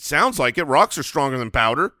 what, sounds like it. Rocks are stronger than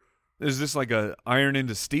powder. Is this like a iron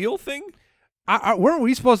into steel thing? Weren't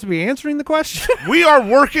we supposed to be answering the question? We are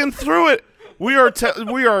working through it. We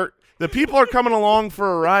are. The people are coming along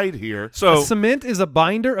for a ride here. So Cement is a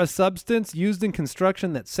binder, a substance used in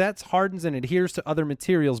construction that sets, hardens, and adheres to other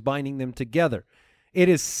materials, binding them together. It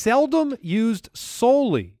is seldom used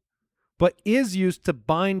solely, but is used to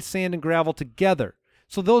bind sand and gravel together.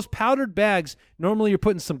 So those powdered bags, normally you're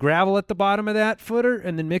putting some gravel at the bottom of that footer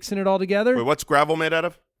and then mixing it all together. Wait, what's gravel made out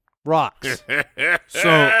of? Rocks.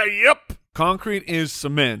 Yep. concrete is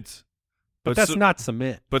cement, But that's not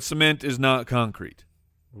cement. But cement is not concrete.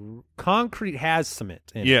 Concrete has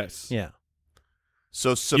cement in it. Yes. Yeah.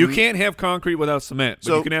 So You can't have concrete without cement, but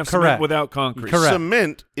So- you can have Correct. cement without concrete. Correct.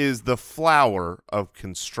 Cement is the flour of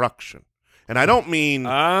construction, and I don't mean.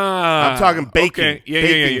 Ah, I'm talking baking. Okay. Yeah,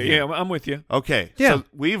 Baking yeah. here. I'm with you. Okay. Yeah. So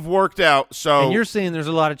we've worked out. So And you're saying there's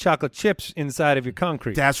a lot of chocolate chips inside of your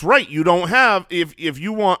concrete. that's right. You don't have if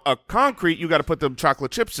you want a concrete, you got to put the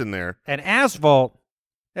chocolate chips in there. And asphalt,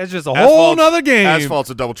 that's just a whole nother game. Asphalt's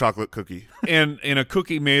a double chocolate cookie. And in a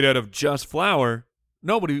cookie made out of just flour,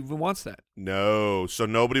 nobody even wants that. No, so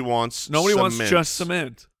nobody wants. Nobody wants cement. just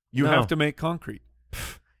cement. You No. have to make concrete.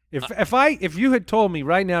 If you had told me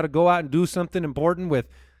right now to go out and do something important with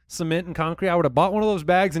cement and concrete, I would have bought one of those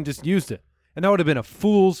bags and just used it. And that would have been a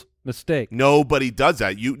fool's mistake. Nobody does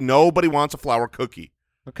that. Nobody wants a flour cookie.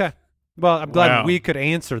 Okay. Well, I'm glad Wow. we could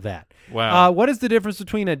answer that. Wow. What is the difference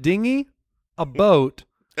between a dinghy, a boat,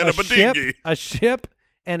 And a badingy. a ship,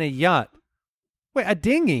 and a yacht? Wait, a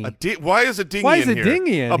dinghy? Why is a dinghy Why is in a here?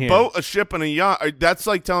 dinghy in a here? boat, a ship, and a yacht. That's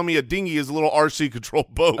like telling me a dinghy is a little RC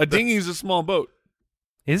controlled boat. A dinghy is a small boat.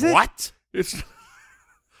 Is it? What? It's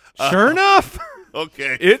Sure enough.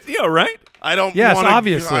 Okay. yeah, right? I don't. Yes, wanna,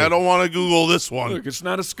 obviously. I don't want to Google this one. Look, it's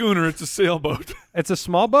not a schooner, it's a sailboat. It's a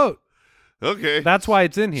small boat. Okay. That's why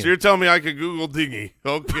it's in here. So you're telling me I could Google dinghy?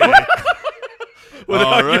 Okay.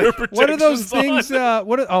 Without All right. your What are those protections things? on.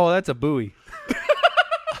 Oh, that's a buoy.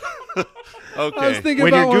 I was Okay. thinking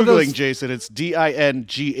When about you're one of Googling, those. Jason, it's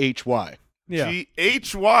DINGHY. Yeah,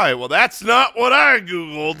 GHY. Well, that's not what I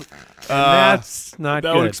Googled. that's not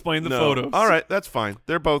That good. would explain the No. photos. All right, that's fine.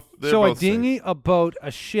 They're both. So a both safe. dinghy, a boat,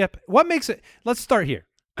 a ship. What makes it? Let's start here.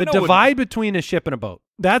 I The know what- divide between a ship and a boat.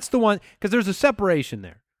 That's the one because there's a separation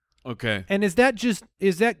there. Okay. And is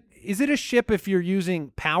it a ship if you're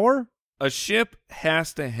using power? A ship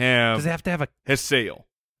has to have Does it have to have a sail.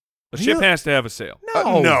 A Really? ship has to have a sail.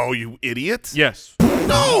 No, you idiot. Yes.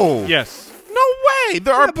 No. Yes. No way.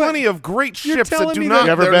 There Yeah, are but plenty of great you're ships that telling do me not. that-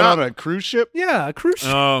 You ever they're been not- on a cruise ship? Yeah, a cruise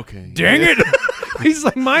ship. Okay. Dang it! He's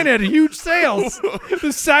like mine had huge sails,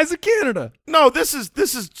 the size of Canada. No, this is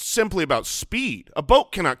simply about speed. A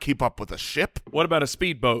boat cannot keep up with a ship. What about a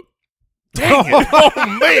speedboat? Dang it!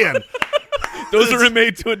 Oh man! Those are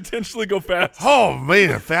made to intentionally go fast. Oh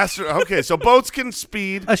man! Faster. Okay, so boats can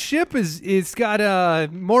speed. A ship is got a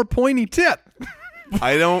more pointy tip.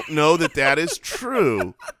 I don't know that is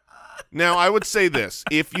true. Now, I would say this: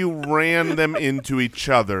 if you ran them into each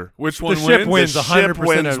other, Which one ship wins the 100% ship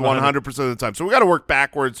wins of the 100% of the time. So we got to work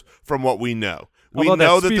backwards from what we know. We Although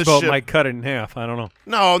know that that the speedboat ship. might cut it in half. I don't know.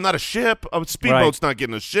 No, not a ship. A speedboat's not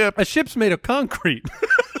getting a ship. A ship's made of concrete.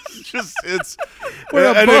 It's Where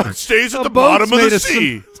a and boat- it stays at a the boat's bottom of made the of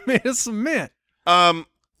sea. It's made of cement.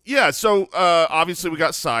 Yeah. So obviously we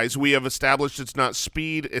got size. We have established it's not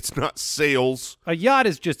speed. It's not sails. A yacht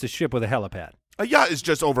is just a ship with a helipad. A yacht is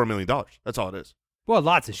just over $1 million. That's all it is. Well,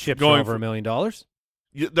 lots of ships Going are over for- $1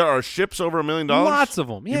 million. There are ships over $1 million. Lots of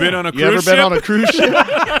them. Yeah. You been on a You ever cruise been ship? on a cruise ship?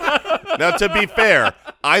 Now, to be fair,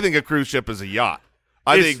 I think a cruise ship is a yacht.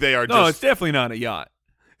 I It's- think they are No, just. it's definitely not a yacht.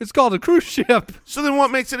 It's called a cruise ship. So then, what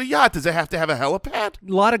makes it a yacht? Does it have to have a helipad?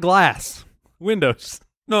 A lot of glass, windows.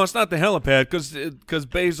 No, it's not the helipad because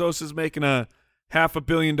Bezos is making a $500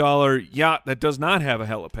 million yacht that does not have a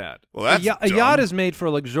helipad. Well, that's A dumb. yacht is made for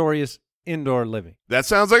luxurious indoor living. That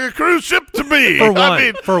sounds like a cruise ship to me. For one, I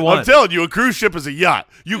mean, for one. I'm telling you, a cruise ship is a yacht.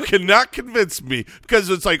 You cannot convince me because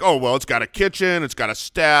it's like, oh, well, it's got a kitchen, it's got a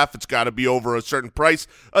staff, it's got to be over a certain price.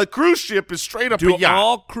 A cruise ship is straight up Do a yacht.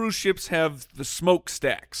 all cruise ships have the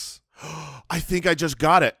smokestacks? I think I just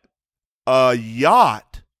got it. A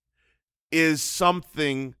yacht is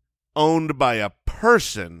something owned by a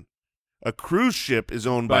person A cruise ship is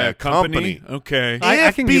owned by a company. Okay. I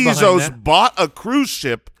If can get behind Bezos that. bought a cruise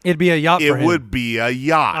ship, It'd be a yacht for it him. would be a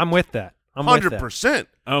yacht. I'm with that. I'm with that. 100%.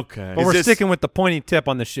 Okay. But Is we're this- sticking with the pointy tip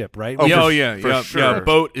on the ship, right? Oh, yeah, for- yeah, for yeah, sure. yeah.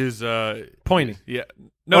 Boat is Pointy. Yeah.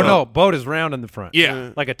 No, boat is round in the front.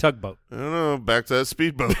 Yeah. Like a tugboat. I don't know. Back to that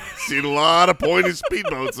speedboat. Seen a lot of pointy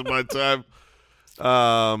speedboats in my time.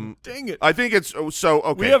 Dang it. I think it's so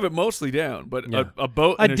okay. We have it mostly down, but Yeah. a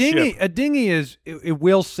boat A and dinghy, ship. a dinghy is it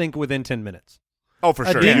will sink within 10 minutes. Oh, for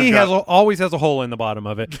A sure. dinghy You've got- always has a hole in the bottom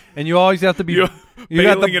of it, and you always have to be You're you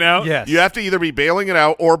got bailing it out? Yes, You have to either be bailing it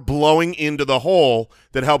out or blowing into the hole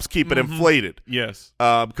that helps keep it inflated. Yes.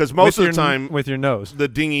 Because most With of the your- time, with your nose. the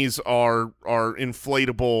dinghies are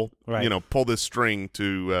inflatable. Right. You know, pull this string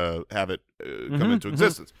to have it come into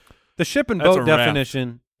existence. The ship and That's a boat raft.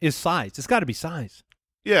 definition is size. It's got to be size.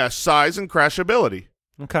 Yeah, size and crashability.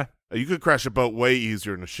 Okay. You could crash a boat way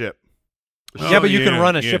easier than a ship. yeah, but you can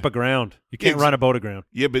run a yeah. ship aground. You can't Ex- run a boat aground.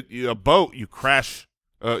 Yeah, but a boat you crash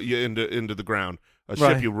into the ground. A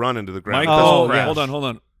Right. ship you run into the ground. It Michael, doesn't Oh, crash. yeah. hold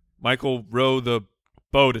on. Michael, row the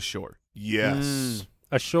boat ashore. Yes.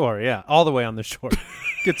 Ashore, yeah, all the way on the shore.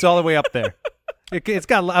 Gets all the way up there. It's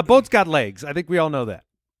got a boat's got legs. I think we all know that.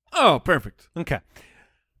 Oh, perfect. Okay.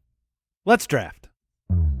 Let's draft.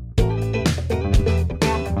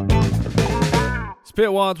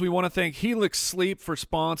 Spitwads, we want to thank Helix Sleep for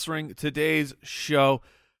sponsoring today's show.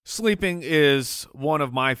 Sleeping is one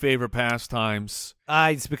of my favorite pastimes.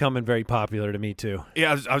 It's becoming very popular to me too.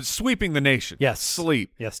 Yeah, I was sweeping the nation. Yes.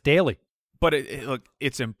 Sleep. Yes, daily. But look,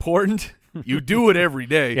 it's important. You do it every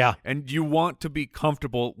day. Yeah. And you want to be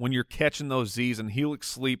comfortable when you're catching those Z's, and Helix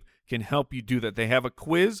Sleep can help you do that. They have a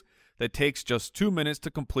quiz that takes just 2 minutes to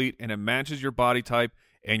complete, and it matches your body type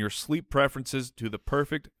and your sleep preferences to the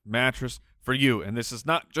perfect mattress for you. And this is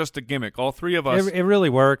not just a gimmick. All three of us, It really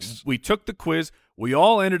works. we took the quiz. We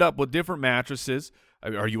all ended up with different mattresses.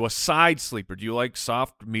 Are you a side sleeper? Do you like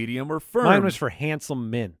soft, medium, or firm? Mine was for handsome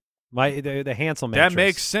men. The handsome mattress. That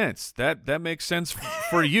makes sense. That makes sense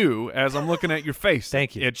for you as I'm looking at your face.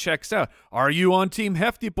 Thank you. It checks out. Are you on Team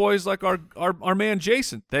Hefty Boys like our man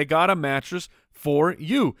Jason? They got a mattress for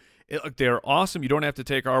you. Look, they're awesome. You don't have to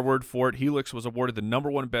take our word for it. Helix was awarded the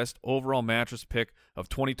 #1 best overall mattress pick of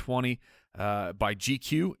 2020 by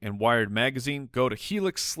GQ and Wired Magazine. Go to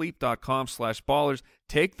helixsleep.com/ballers.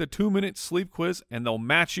 Take the 2-minute sleep quiz, and they'll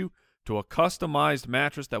match you to a customized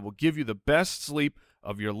mattress that will give you the best sleep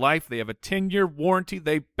of your life. They have a 10-year warranty.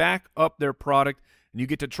 They back up their product, and you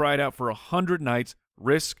get to try it out for 100 nights,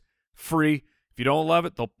 risk-free. If you don't love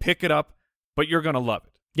it, they'll pick it up, but you're going to love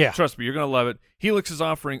it. Yeah. Trust me, you're going to love it. Helix is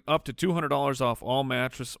offering up to $200 off all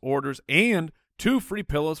mattress orders and 2 free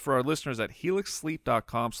pillows for our listeners at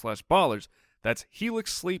helixsleep.com/ballers. That's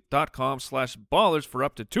helixsleep.com/ballers for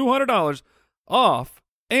up to $200 off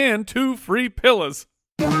and 2 free pillows.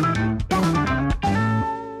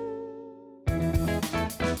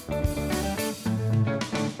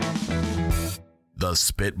 The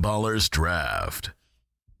Spitballers Draft.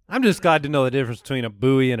 I'm just glad to know the difference between a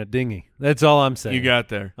buoy and a dinghy. That's all I'm saying. You got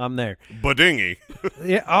there. I'm there. Badingy.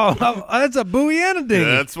 Yeah. Oh, that's a buoy and a dinghy.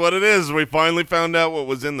 That's what it is. We finally found out what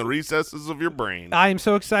was in the recesses of your brain. I am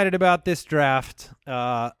so excited about this draft.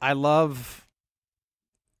 I love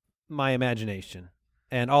my imagination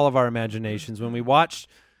and all of our imaginations when we watch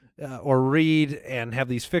or read and have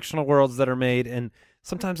these fictional worlds that are made. And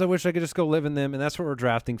sometimes I wish I could just go live in them. And that's what we're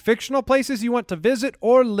drafting. Fictional places you want to visit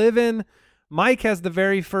or live in. Mike has the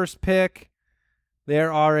very first pick.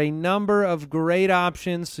 There are a number of great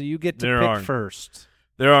options, so you get to pick first.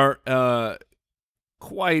 There are there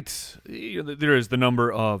is the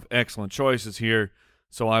number of excellent choices here,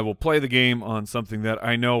 so I will play the game on something that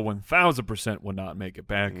I know 1,000% will not make it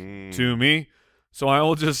back to me. So I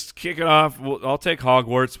will just kick it off. I'll take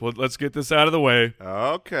Hogwarts. Let's get this out of the way.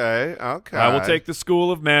 Okay. I will take the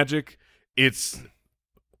School of Magic.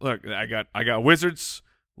 Look, I got wizards.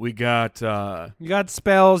 We got You got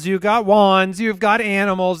spells, you got wands, you've got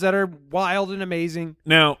animals that are wild and amazing.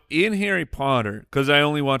 now in Harry Potter, because I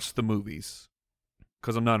only watched the movies,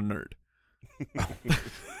 because I'm not a nerd.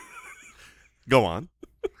 Go on.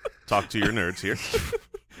 Talk to your nerds here.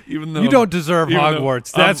 Even though You don't deserve even though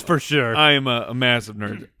Hogwarts, I'm- that's for sure. I am a massive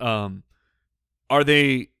nerd.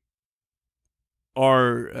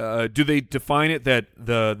 Do they define it that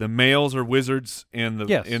the males are wizards and the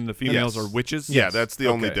Yes. and the females Yes. are witches? Yeah, that's the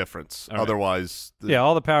only Okay. difference. All right. Otherwise, Yeah,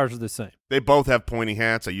 all the powers are the same. they both have pointy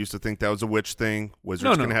hats. I used to think that was a witch thing.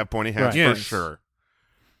 Wizards No. can have pointy hats Right. for Yes. sure.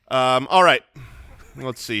 All right.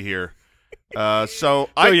 Let's see here. So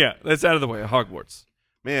yeah, that's out of the way. Hogwarts.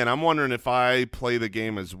 Man, I'm wondering if I play the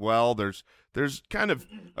game as well. There's kind of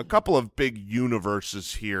a couple of big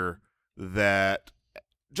universes here that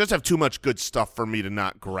just have too much good stuff for me to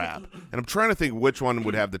not grab. And I'm trying to think which one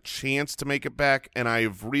would have the chance to make it back, and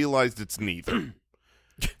I've realized it's neither.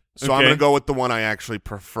 So I'm Okay. going to go with the one I actually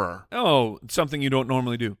prefer. Oh, something you don't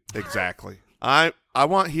normally do. Exactly. I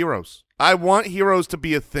want heroes. I want heroes to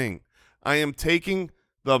be a thing. I am taking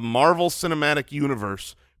the Marvel Cinematic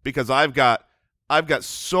Universe because I've got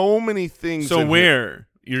so many things. So in here. where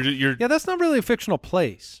you're Yeah, that's not really a fictional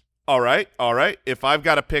place. All right. If I've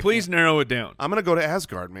got to pick, please narrow it down. I'm going to go to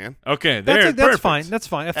Asgard, man. Okay, there. That's perfect. fine. That's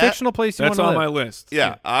fine. A fictional place you That's want on to my live. list.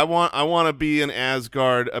 Yeah, I want to be in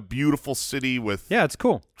Asgard, a beautiful city with Yeah, it's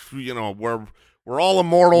cool. where we're all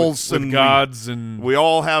immortals with and gods and we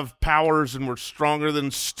all have powers and we're stronger than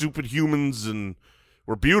stupid humans and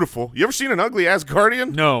we're beautiful. You ever seen an ugly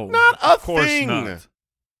Asgardian? no, Not a of course thing. not.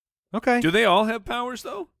 Okay. Do they all have powers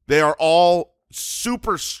though? They are all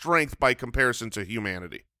super strength by comparison to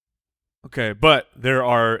humanity. Okay, but there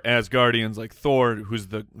are Asgardians like Thor, who's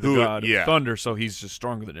the god yeah. of thunder, so he's just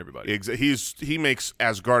stronger than everybody. He makes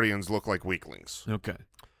Asgardians look like weaklings. Okay.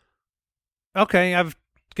 Okay, I've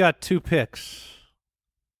got 2 picks.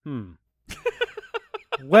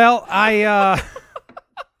 Well, I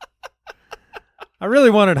really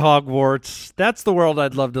wanted Hogwarts. That's the world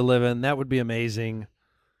I'd love to live in. That would be amazing.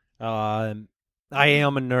 I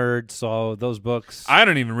am a nerd, so those books. I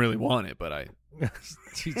don't even really want it, but I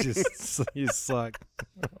you suck.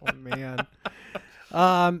 Oh man.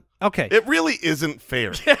 Okay. It really isn't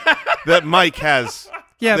fair that Mike has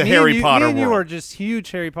Yeah, the me Harry and you, Potter me and you world. are just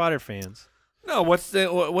huge Harry Potter fans. No, what's the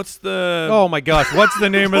Oh my gosh, what's the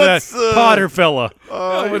name of What's that the- Potter fella?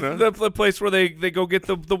 no, you what's know. the place where they go get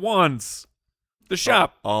the wands? The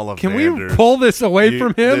shop. Ollivanders. Can we pull this away from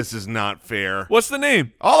him? This is not fair. What's the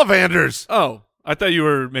name? Ollivanders. Oh, I thought you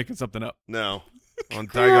were making something up. No. On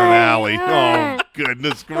Diagon Alley. Oh,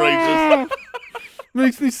 goodness gracious.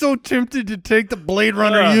 Makes me so tempted to take the Blade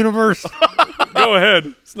Runner universe. Go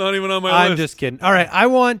ahead. It's not even on my I'm list. just kidding. All right, I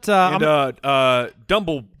want. And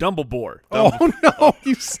Dumbledore. oh no,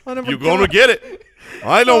 you son of a! You're going to get it.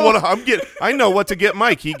 I know what I'm getting. I know what to get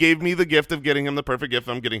Mike. He gave me the gift of getting him the perfect gift.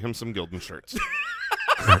 I'm getting him some Gildan shirts.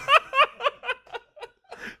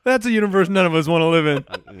 That's a universe none of us want to live in.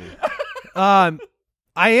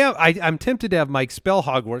 I'm tempted to have Mike spell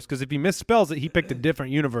Hogwarts because if he misspells it, he picked a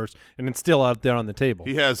different universe and it's still out there on the table.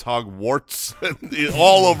 He has Hogwarts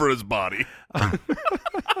all over his body.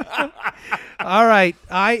 All right,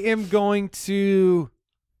 I am going to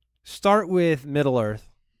start with Middle Earth.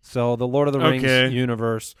 So the Lord of the Rings Okay.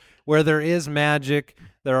 universe, where there is magic,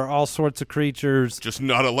 there are all sorts of creatures. Just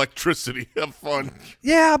not electricity. Have fun.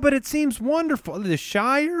 Yeah, but it seems wonderful. The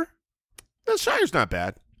Shire. The Shire's not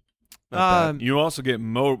bad. Not bad. You also get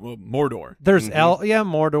Mordor. There's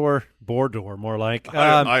Mordor, Bordor, more like.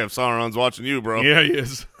 I have Sauron's watching you, bro. Yeah, he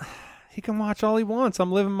is. He can watch all he wants.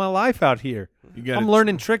 I'm living my life out here. You got I'm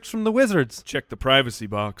learning tricks from the wizards. check the privacy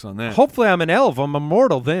box on that. Hopefully, I'm an elf. I'm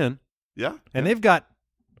immortal then, Yeah. and they've got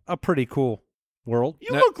a pretty cool world.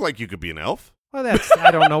 You look like you could be an elf. Well,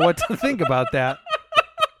 I don't know what to think about that.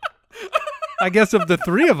 I guess of the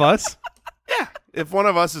 3 of us. Yeah. If one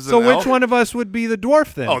of us is So an which elf. one of us would be the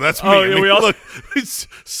dwarf then? Oh, that's me. Oh, yeah, we all- look.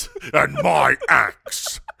 And my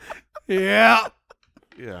axe. yeah.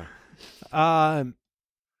 Yeah.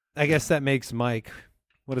 I guess that makes Mike.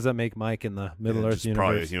 What does that make Mike in the Middle Earth just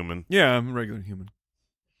probably a universe? human. Yeah, I'm a regular human.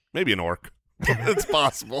 Maybe an orc. It's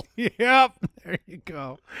possible. Yep. There you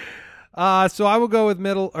go. So I will go with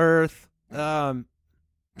Middle Earth.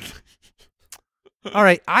 All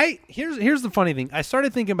right. Here's the funny thing. I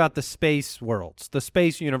started thinking about the space worlds, the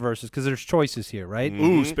space universes, because there's choices here, right?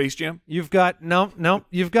 Ooh, Space Jam. You've got no.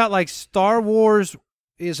 You've got like Star Wars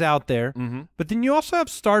is out there, Mm-hmm. but then you also have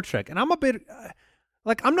Star Trek, and I'm a bit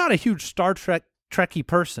I'm not a huge Trekkie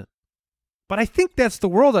person, but I think that's the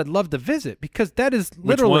world I'd love to visit because that is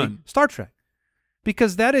literally one? Star Trek.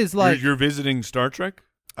 Because that is like, You're visiting Star Trek?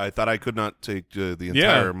 I thought I could not take the Yeah.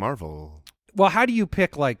 entire Marvel. well, how do you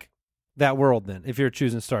pick like that world then if you're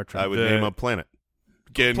choosing Star Trek? I would The- name a planet.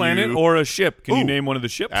 Can Planet you? or a ship? Can you Ooh. name one of the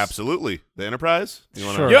ships? Absolutely. The Enterprise? You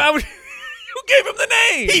wanna- Sure. Yeah, you gave him the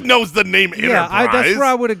name. He knows the name yeah, Enterprise. that's where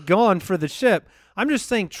I would have gone for the ship. I'm just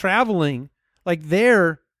saying traveling like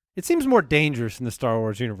there. It seems more dangerous in the Star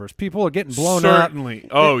Wars universe. People are getting blown up. Certainly.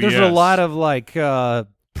 Oh, There's yes. a lot of like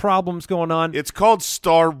problems going on. It's called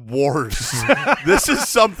Star Wars. This is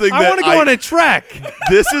something I that want to go on a trek.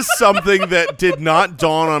 This is something that did not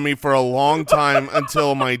dawn on me for a long time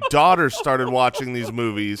until my daughter started watching these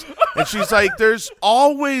movies. And she's like, they're just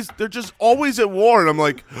always at war. And I'm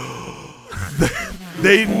like,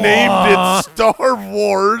 they named it Star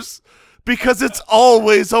Wars. Because it's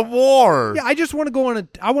always a war. Yeah, I just want to go on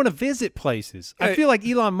I want to visit places. I feel like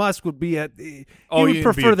Elon Musk would be at. He would you'd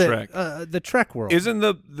prefer be a Trek. the Trek world. Isn't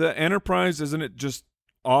the Enterprise? Isn't it just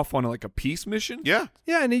off on like a peace mission? Yeah.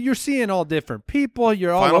 Yeah, and you're seeing all different people.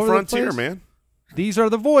 You're all Final over Frontier, the place. man. These are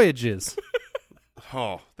the voyages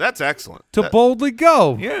Oh, that's excellent. to That- boldly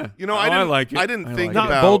go. Yeah. You know, Oh, I like it. I didn't think Not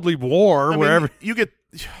about boldly war I mean, wherever. you get.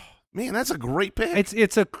 Man, that's a great pick.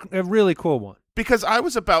 It's a really cool one. Because I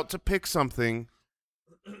was about to pick something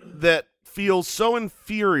that feels so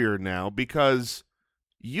inferior now because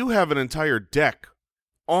you have an entire deck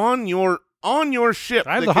on your ship.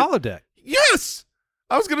 I have that the can- holodeck. Yes,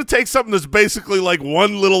 I was going to take something that's basically like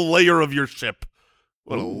one little layer of your ship.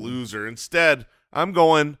 What a loser! Instead, I'm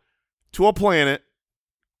going to a planet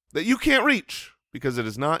that you can't reach because it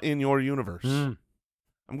is not in your universe. Mm.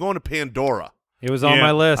 I'm going to Pandora. It was on Yeah,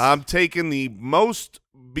 my list. I'm taking the most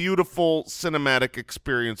beautiful cinematic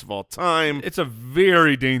experience of all time. It's a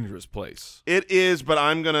very dangerous place. It is, but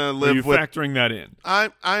I'm gonna Are live you with. factoring that in?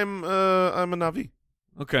 I'm a Navi.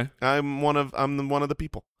 Okay. I'm one of the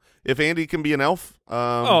people. If Andy can be an elf,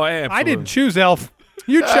 Oh, absolutely. I didn't choose Elf.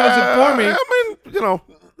 You chose it for me. I mean,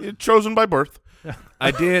 you're chosen by birth. I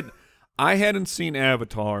did. I hadn't seen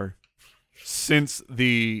Avatar since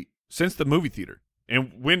the movie theater.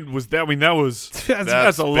 And when was that? I mean, that was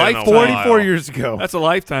that's a been a lifetime. while. 44 years ago. That's a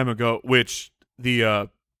lifetime ago. Which the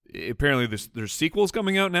apparently there's sequels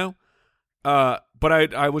coming out now. But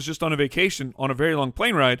I was just on a vacation on a very long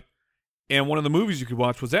plane ride, and one of the movies you could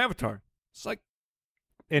watch was Avatar. It's like,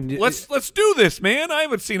 And let's do this, man. I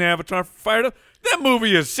haven't seen Avatar. Fired up. That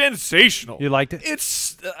movie is sensational. you liked it?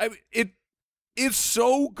 It's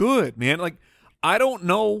so good, man. Like, I don't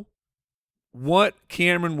know what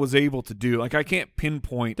Cameron was able to do. Like, I can't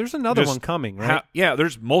pinpoint. There's another just one coming, right? yeah,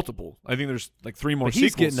 there's multiple. I think there's like 3 more But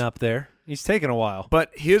he's sequels. getting up there. He's taking a while.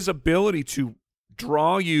 But his ability to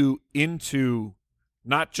draw you into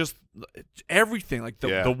not just everything, like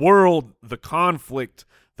Yeah. the world, the conflict,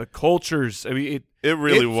 the cultures. I mean, It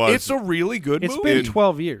really was. It's a really good It's movie. been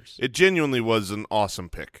 12 years. It genuinely was an awesome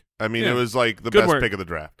pick. I mean, Yeah. it was like the Good best work. pick of the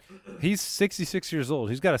draft. He's 66 years old.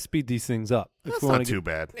 He's got to speed these things up. if That's we wanna not get- too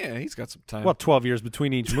bad. Yeah, he's got some time. Well, 12 years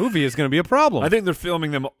between each movie is going to be a problem. I think they're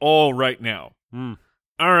filming them all right now. Mm.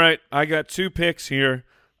 All right, I got 2 picks here.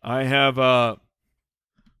 I have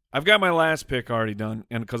I've got my last pick already done,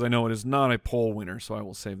 and because I know it is not a poll winner, so I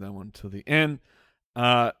will save that one to the end.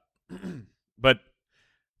 But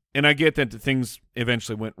and I get that things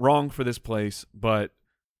eventually went wrong for this place, but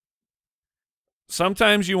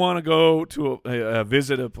sometimes you want to go to a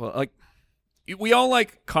visit like we all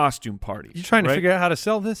like costume parties. You trying to right? figure out how to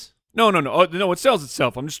sell this? No. Oh, no, it sells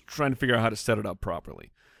itself. I'm just trying to figure out how to set it up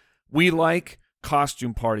properly. We like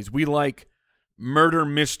costume parties. We like murder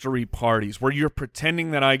mystery parties where you're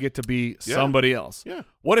pretending that I get to be somebody else. Yeah.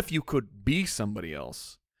 What if you could be somebody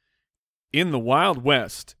else in the Wild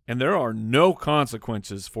West and there are no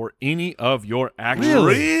consequences for any of your actions?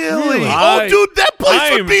 Really? I- Oh, dude, that place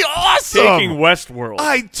I'm would be awesome. Taking Westworld.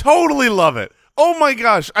 I totally love it. Oh my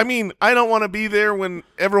gosh! I mean, I don't want to be there when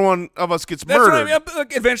every one of us gets That's murdered. what I mean.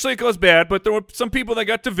 Look, eventually it goes bad, but there were some people that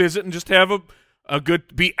got to visit and just have a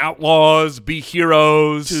good, be outlaws, be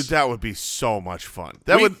heroes. Dude, that would be so much fun.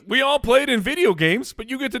 We all played in video games, but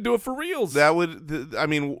you get to do it for reals. I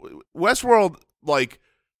mean, Westworld, like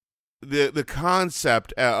the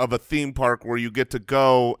concept of a theme park where you get to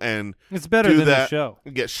go and It's better do than the that, show.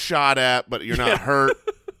 get shot at, but you're not hurt.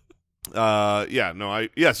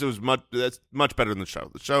 Yes, it was much. That's much better than the show.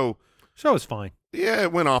 The show, Show is fine. yeah,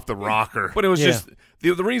 it went off the rocker. But it was Yeah. just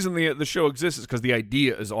the reason the show exists is because the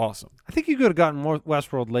idea is awesome. I think you could have gotten more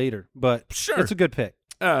Westworld later, but Sure. it's a good pick.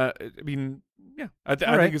 I mean, yeah, I All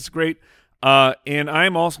right. think it's great. And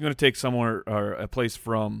I'm also going to take somewhere or a place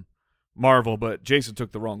from Marvel, but Jason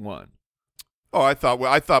took the wrong one. Oh, I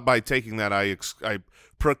thought by taking that, I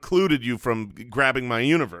precluded you from grabbing my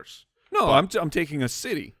universe. No, I'm taking a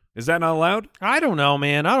city. Is that not allowed? I don't know,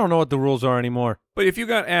 man. I don't know what the rules are anymore. But if you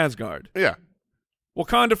got Asgard, Yeah.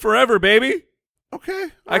 Wakanda forever, baby. Okay.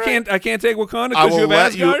 I can't take Wakanda I because you will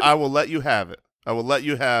have let you. Asgard. I will let you have it. I will let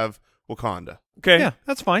you have Wakanda. Okay. Yeah,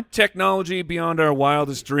 that's fine. Technology beyond our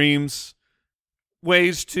wildest dreams.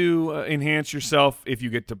 Ways to enhance yourself if you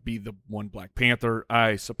get to be the one Black Panther,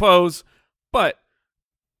 I suppose. But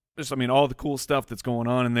just, I mean, all the cool stuff that's going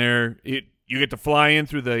on in there. You get to fly in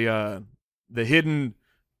through the hidden.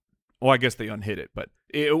 Well, I guess they unhid it, but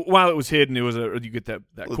while it was hidden, it was you get that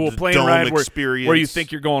cool The plane dome ride experience. where you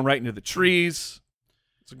think you're going right into the trees.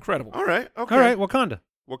 It's incredible. All right. Okay. All right, Wakanda.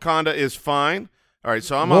 Wakanda is fine. All right.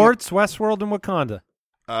 So I'm Mort's, Westworld, and Wakanda.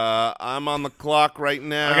 I'm on the clock right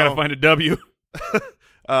now. I gotta find a W.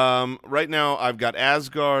 Right now, I've got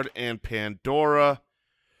Asgard and Pandora.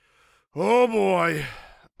 Oh boy,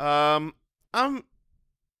 I'm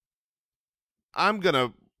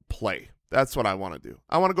gonna play. That's what I want to do.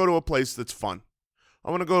 I want to go to a place that's fun.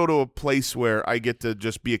 I want to go to a place where I get to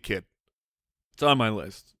just be a kid It's on my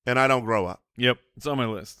list. and I don't grow up. Yep, it's on my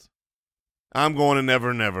list. I'm going to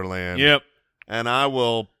Never Never Land. Yep. And I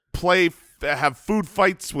will have food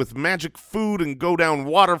fights with magic food and go down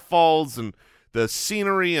waterfalls and the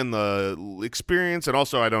scenery and the experience. And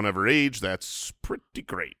also, I don't ever age. That's pretty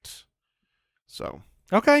great. So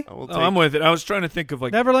Okay. I will Oh, take. I'm with it. I was trying to think of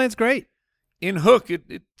like Neverland's great. in Hook.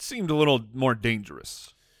 It seemed a little more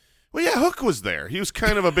dangerous. Well, yeah, Hook was there. He was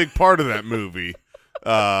kind of a big part of that movie,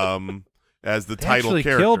 as the They title actually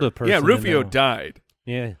character. killed a person. Yeah, in Rufio that. died.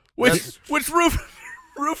 Yeah. Which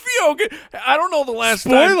Rufio? I don't know the last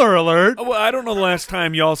time. Spoiler alert. Well, I don't know the last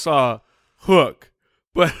time y'all saw Hook,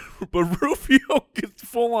 but Rufio gets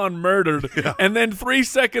full on murdered, and then 3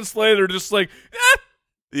 seconds later, just like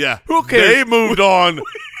Yeah, Who cares? They moved on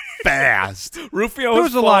fast. Rufio. There's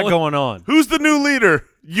has a lot fallen- going on. Who's the new leader?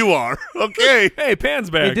 You are. Okay. Hey,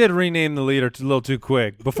 Pan's They back. did rename the leader a little too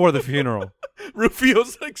quick before the funeral.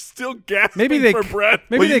 Rufio's like still gasping Maybe they for breath.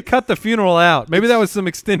 Maybe they cut the funeral out. Maybe that was some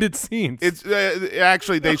extended scenes. It's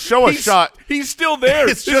actually they show a shot. He's still there.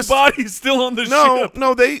 It's His just- body's still on the ship.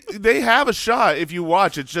 No, they have a shot. If you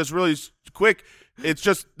watch, it's just really quick. It's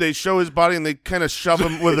just they show his body and they kind of shove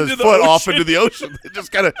him with his Into the foot off ocean. into the ocean. They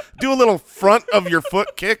just kind of do a little front of your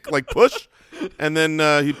foot kick, like push, and then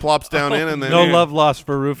he plops down in, and then no love lost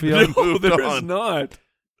for Rufio. No, moved there is on. not.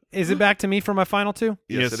 Is it back to me for my final two?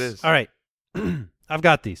 Yes, Yes. it is. All right. I've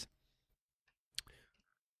got these.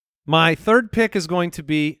 My third pick is going to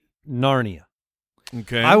be Narnia.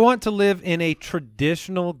 Okay. I want to live in a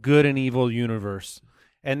traditional good and evil universe,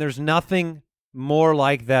 and there's nothing more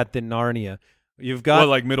like that than Narnia. You've got what,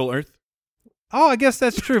 like Middle Earth? oh, I guess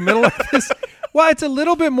that's true. Middle Earth is well, it's a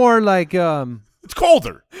little bit more like It's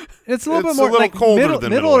colder. it's a little It's bit more a little like colder Middle, than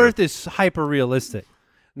Middle Middle Earth is hyper realistic.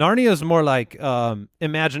 Narnia is more like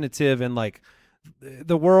imaginative and like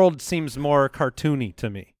the world seems more cartoony to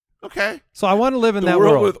me. Okay. So I want to live in The that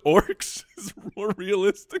world world. with orcs is more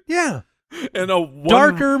realistic. Yeah. And a one,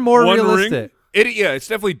 Darker, more one realistic. Ring. Yeah, it's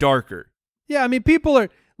definitely darker. Yeah, I mean people are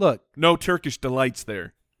look, No Turkish delights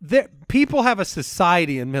there. people have a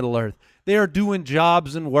society in Middle Earth. They are doing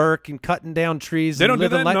jobs and work and cutting down trees. They and don't do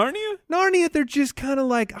living that in like Narnia? Narnia, they're just kind of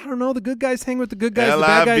like, I don't know, the good guys hang with the good guys, the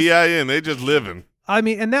bad guys. Libin. They just living. I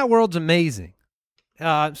mean, and that world's amazing.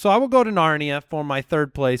 So I will go to Narnia for my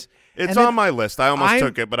third place. It's And then on my list. I almost I'm-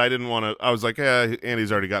 took it, but I didn't want to. I was like, yeah,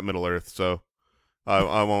 Andy's already got Middle Earth, so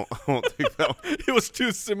I won't. I won't take that one. It was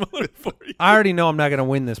too similar for you. I already know I'm not going to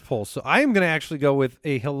win this poll. So I am going to actually go with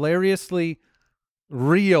a hilariously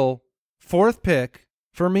real fourth pick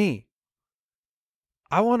for me.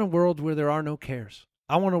 I want a world where there are no cares.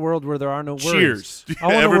 I want a world where there are no worries. Cheers. I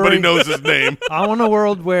want a Everybody world- knows his name. I want a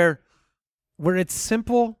world where it's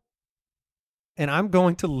simple, and I'm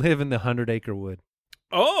going to live in the 100-acre wood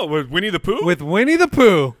Oh, with Winnie the Pooh? with Winnie the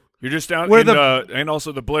Pooh. You're just out Where in, and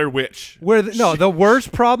also the Blair Witch. Where the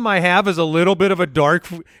worst problem I have is a little bit of a dark.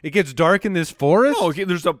 It gets dark in this forest. Oh, okay,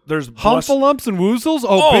 there's Humpalumps and woozles.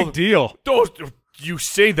 Oh, big deal. Those, you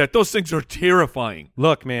say that. Those things are terrifying.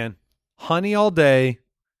 Look, man, honey all day,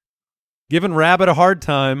 giving Rabbit a hard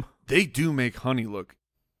time, They do make honey look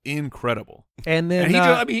incredible. and then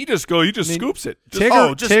And he just scoops it. Just-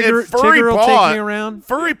 Tigger, just Tigger, in furry Tigger will paw. take me around.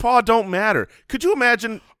 Furry paw don't matter. Could you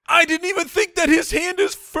imagine? I didn't even think that his hand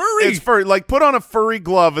is furry. It's furry. Like put on a furry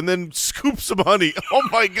glove and then scoop some honey. Oh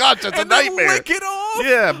my gosh, that's a and then nightmare. lick it off.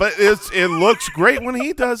 Yeah, but it looks great when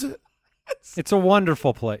he does it. It's a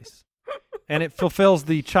wonderful place, and it fulfills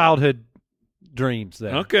the childhood dreams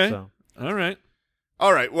there. Okay. So. All right.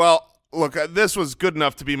 All right. Well, look, this was good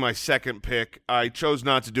enough to be my second pick. I chose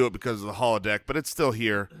not to do it because of the holodeck, but it's still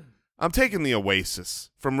here. I'm taking the Oasis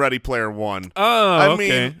from Ready Player One. Oh, I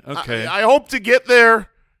okay. mean, Okay. I hope to get there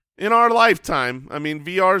in our lifetime. I mean,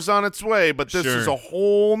 VR's on its way, but this is Sure. a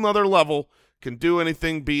whole nother level. Can do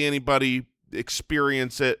anything, be anybody,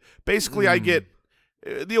 experience it. Basically, I get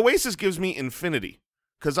the Oasis gives me infinity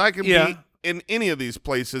because I can Yeah. be in any of these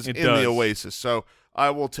places It in does. the Oasis. So I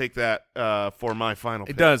will take that for my final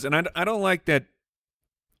pick. It does, and I don't like that.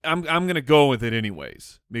 I'm gonna go with it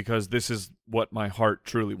anyways because this is what my heart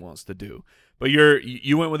truly wants to do. But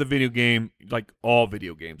you went with a video game, like all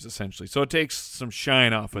video games essentially, so it takes some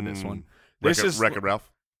shine off of this one. This is Wreck-It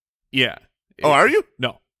Ralph. yeah. Oh, are you?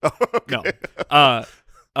 No, Okay. no.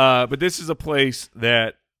 But this is a place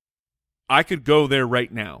that I could go there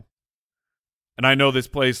right now, and I know this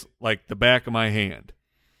place like the back of my hand.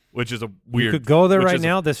 which is a weird. You could go there which right is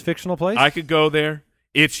now, this fictional place? I could go there.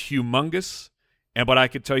 It's humongous, but I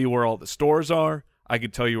could tell you where all the stores are. I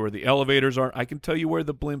could tell you where the elevators are. I can tell you where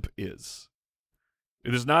the blimp is.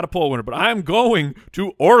 It is not a poll winner, but I'm going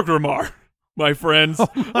to Orgrimmar, my friends. Oh,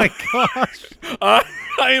 my gosh.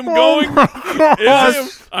 I am going.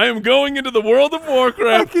 I am going into the world of I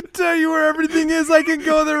Warcraft, can tell you where everything is. I can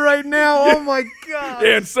go there right now. Oh, my God.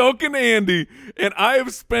 and so can Andy. And I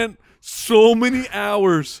have spent so many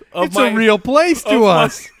hours of It's a real place to of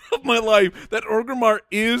us. of my life that Orgrimmar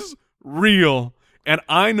is real, and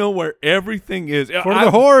I know where everything is. For the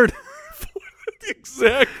Horde.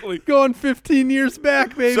 Exactly. Going 15 years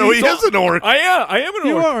back, baby. So he is an orc. I am an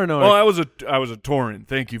You orc. are an orc. Well, I was a Tauren.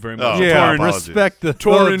 Thank you very much. Oh, yeah, Tauren. Apologies. respect the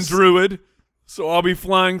Tauren hooves. druid. So I'll be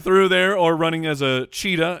flying through there or running as a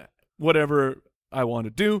cheetah, whatever I want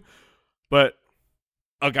to do. But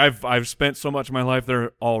look, I've spent so much of my life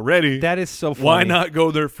there already. That is so funny. Why not go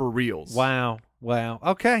there for reals? Wow.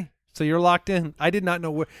 Okay. So you're locked in. I did not know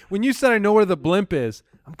where. When you said I know where the blimp is,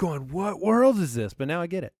 I'm going, what world is this? But now I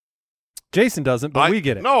get it. Jason doesn't, but we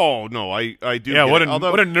get it. No, I do. Yeah, get what it. a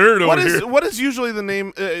Although, what a nerd what over is here. what is usually the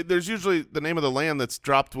name? There's usually the name of the land that's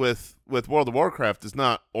dropped with World of Warcraft is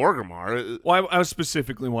not Orgrimmar. Well, I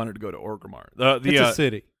specifically wanted to go to Orgrimmar. It's a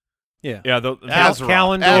city. Yeah. Yeah, Azeroth.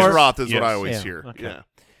 Kalendor. Azeroth is what Yes. I always Yeah, hear. okay. Yeah.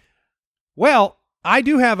 Well, I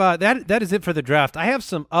do have that is it for the draft. I have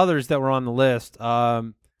some others that were on the list.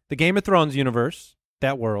 The Game of Thrones universe,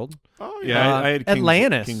 that world. Oh Yeah, I had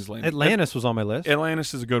Atlantis. King's Landing. Atlantis was on my list.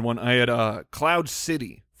 Atlantis is a good one. I had Cloud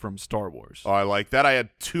City from Star Wars. Oh, I like that. I had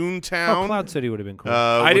Toontown. Cloud City would have been cool.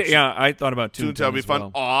 I thought about Toontown Toontown would be as fun.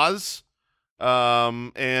 well. Oz,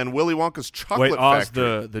 and Willy Wonka's Chocolate Wait, Oz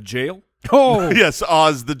Factory. the jail? oh, Yes,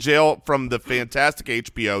 Oz the jail from the fantastic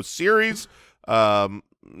HBO series.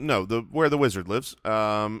 No, where the wizard lives.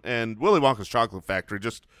 And Willy Wonka's Chocolate Factory,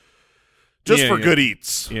 just Yeah, for yeah. good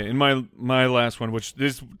eats. Yeah, in my last one, which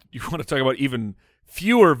this you want to talk about even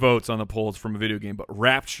fewer votes on the polls from a video game, but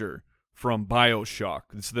Rapture from BioShock.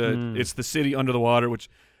 It's the city under the water, which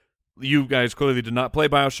you guys clearly did not play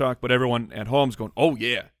BioShock, but everyone at home's going, oh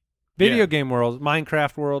yeah. video Yeah. game world,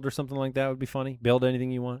 Minecraft world, or something like that would be funny. Build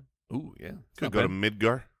anything you want. Ooh, yeah. Could Not go to bad.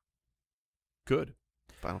 Midgar, Good.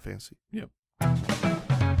 Final Fantasy. Yeah.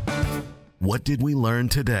 What did we learn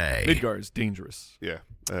today? Midgar is dangerous. Yeah.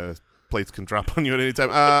 Plates can drop on you at any time.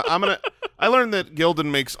 I learned that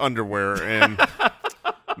Gildan makes underwear, and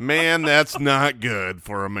man, that's not good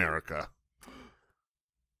for America.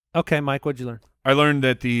 Okay, Mike, what'd you learn? I learned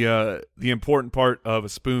that the important part of a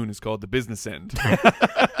spoon is called the business end.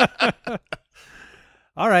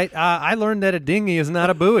 All right, I learned that a dinghy is not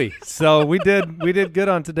a buoy. So we did good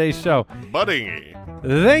on today's show. Budding.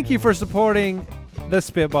 Thank you for supporting the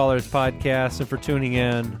Spitballers podcast and for tuning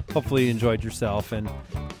in. Hopefully you enjoyed yourself, and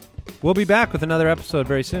we'll be back with another episode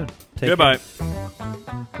very soon. Take Goodbye.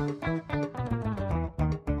 care.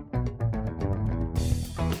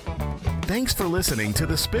 Thanks for listening to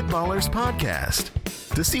the Spitballers podcast.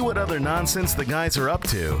 To see what other nonsense the guys are up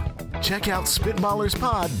to, check out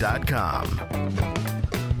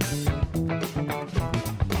SpitballersPod.com.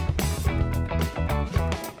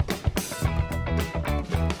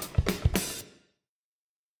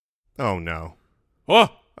 Oh, no. Oh,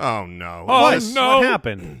 Oh, no. Oh, What? no. What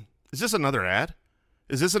happened? Is this another ad?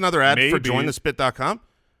 Is this another ad for Maybe. jointhespit.com?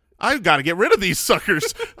 I've got to get rid of these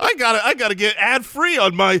suckers. I gotta get ad free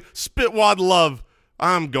on my Spitwad love.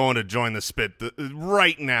 I'm going to join the Spit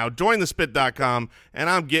right now. Jointhespit.com, and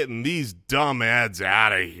I'm getting these dumb ads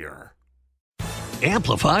out of here.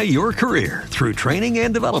 Amplify your career through training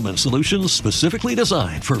and development solutions specifically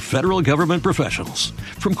designed for federal government professionals.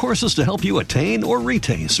 From courses to help you attain or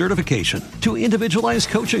retain certification, to individualized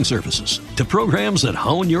coaching services, to programs that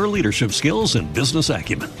hone your leadership skills and business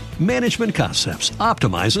acumen, Management Concepts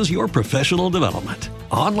optimizes your professional development.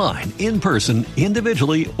 Online, in person,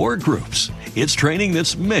 individually, or groups, it's training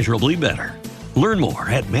that's measurably better. Learn more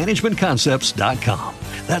at managementconcepts.com.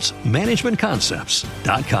 That's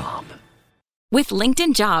managementconcepts.com. With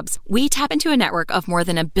LinkedIn Jobs, we tap into a network of more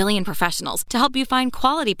than 1 billion professionals to help you find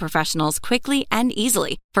quality professionals quickly and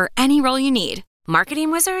easily for any role you need.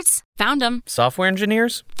 Marketing wizards? Found them. Software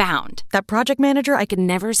engineers? Found. That project manager I could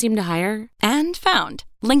never seem to hire? And found.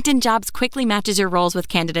 LinkedIn Jobs quickly matches your roles with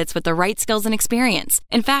candidates with the right skills and experience.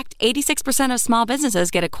 In fact, 86% of small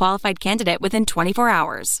businesses get a qualified candidate within 24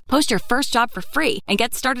 hours. Post your first job for free and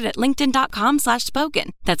get started at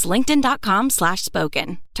linkedin.com/spoken. That's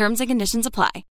linkedin.com/spoken. Terms and conditions apply.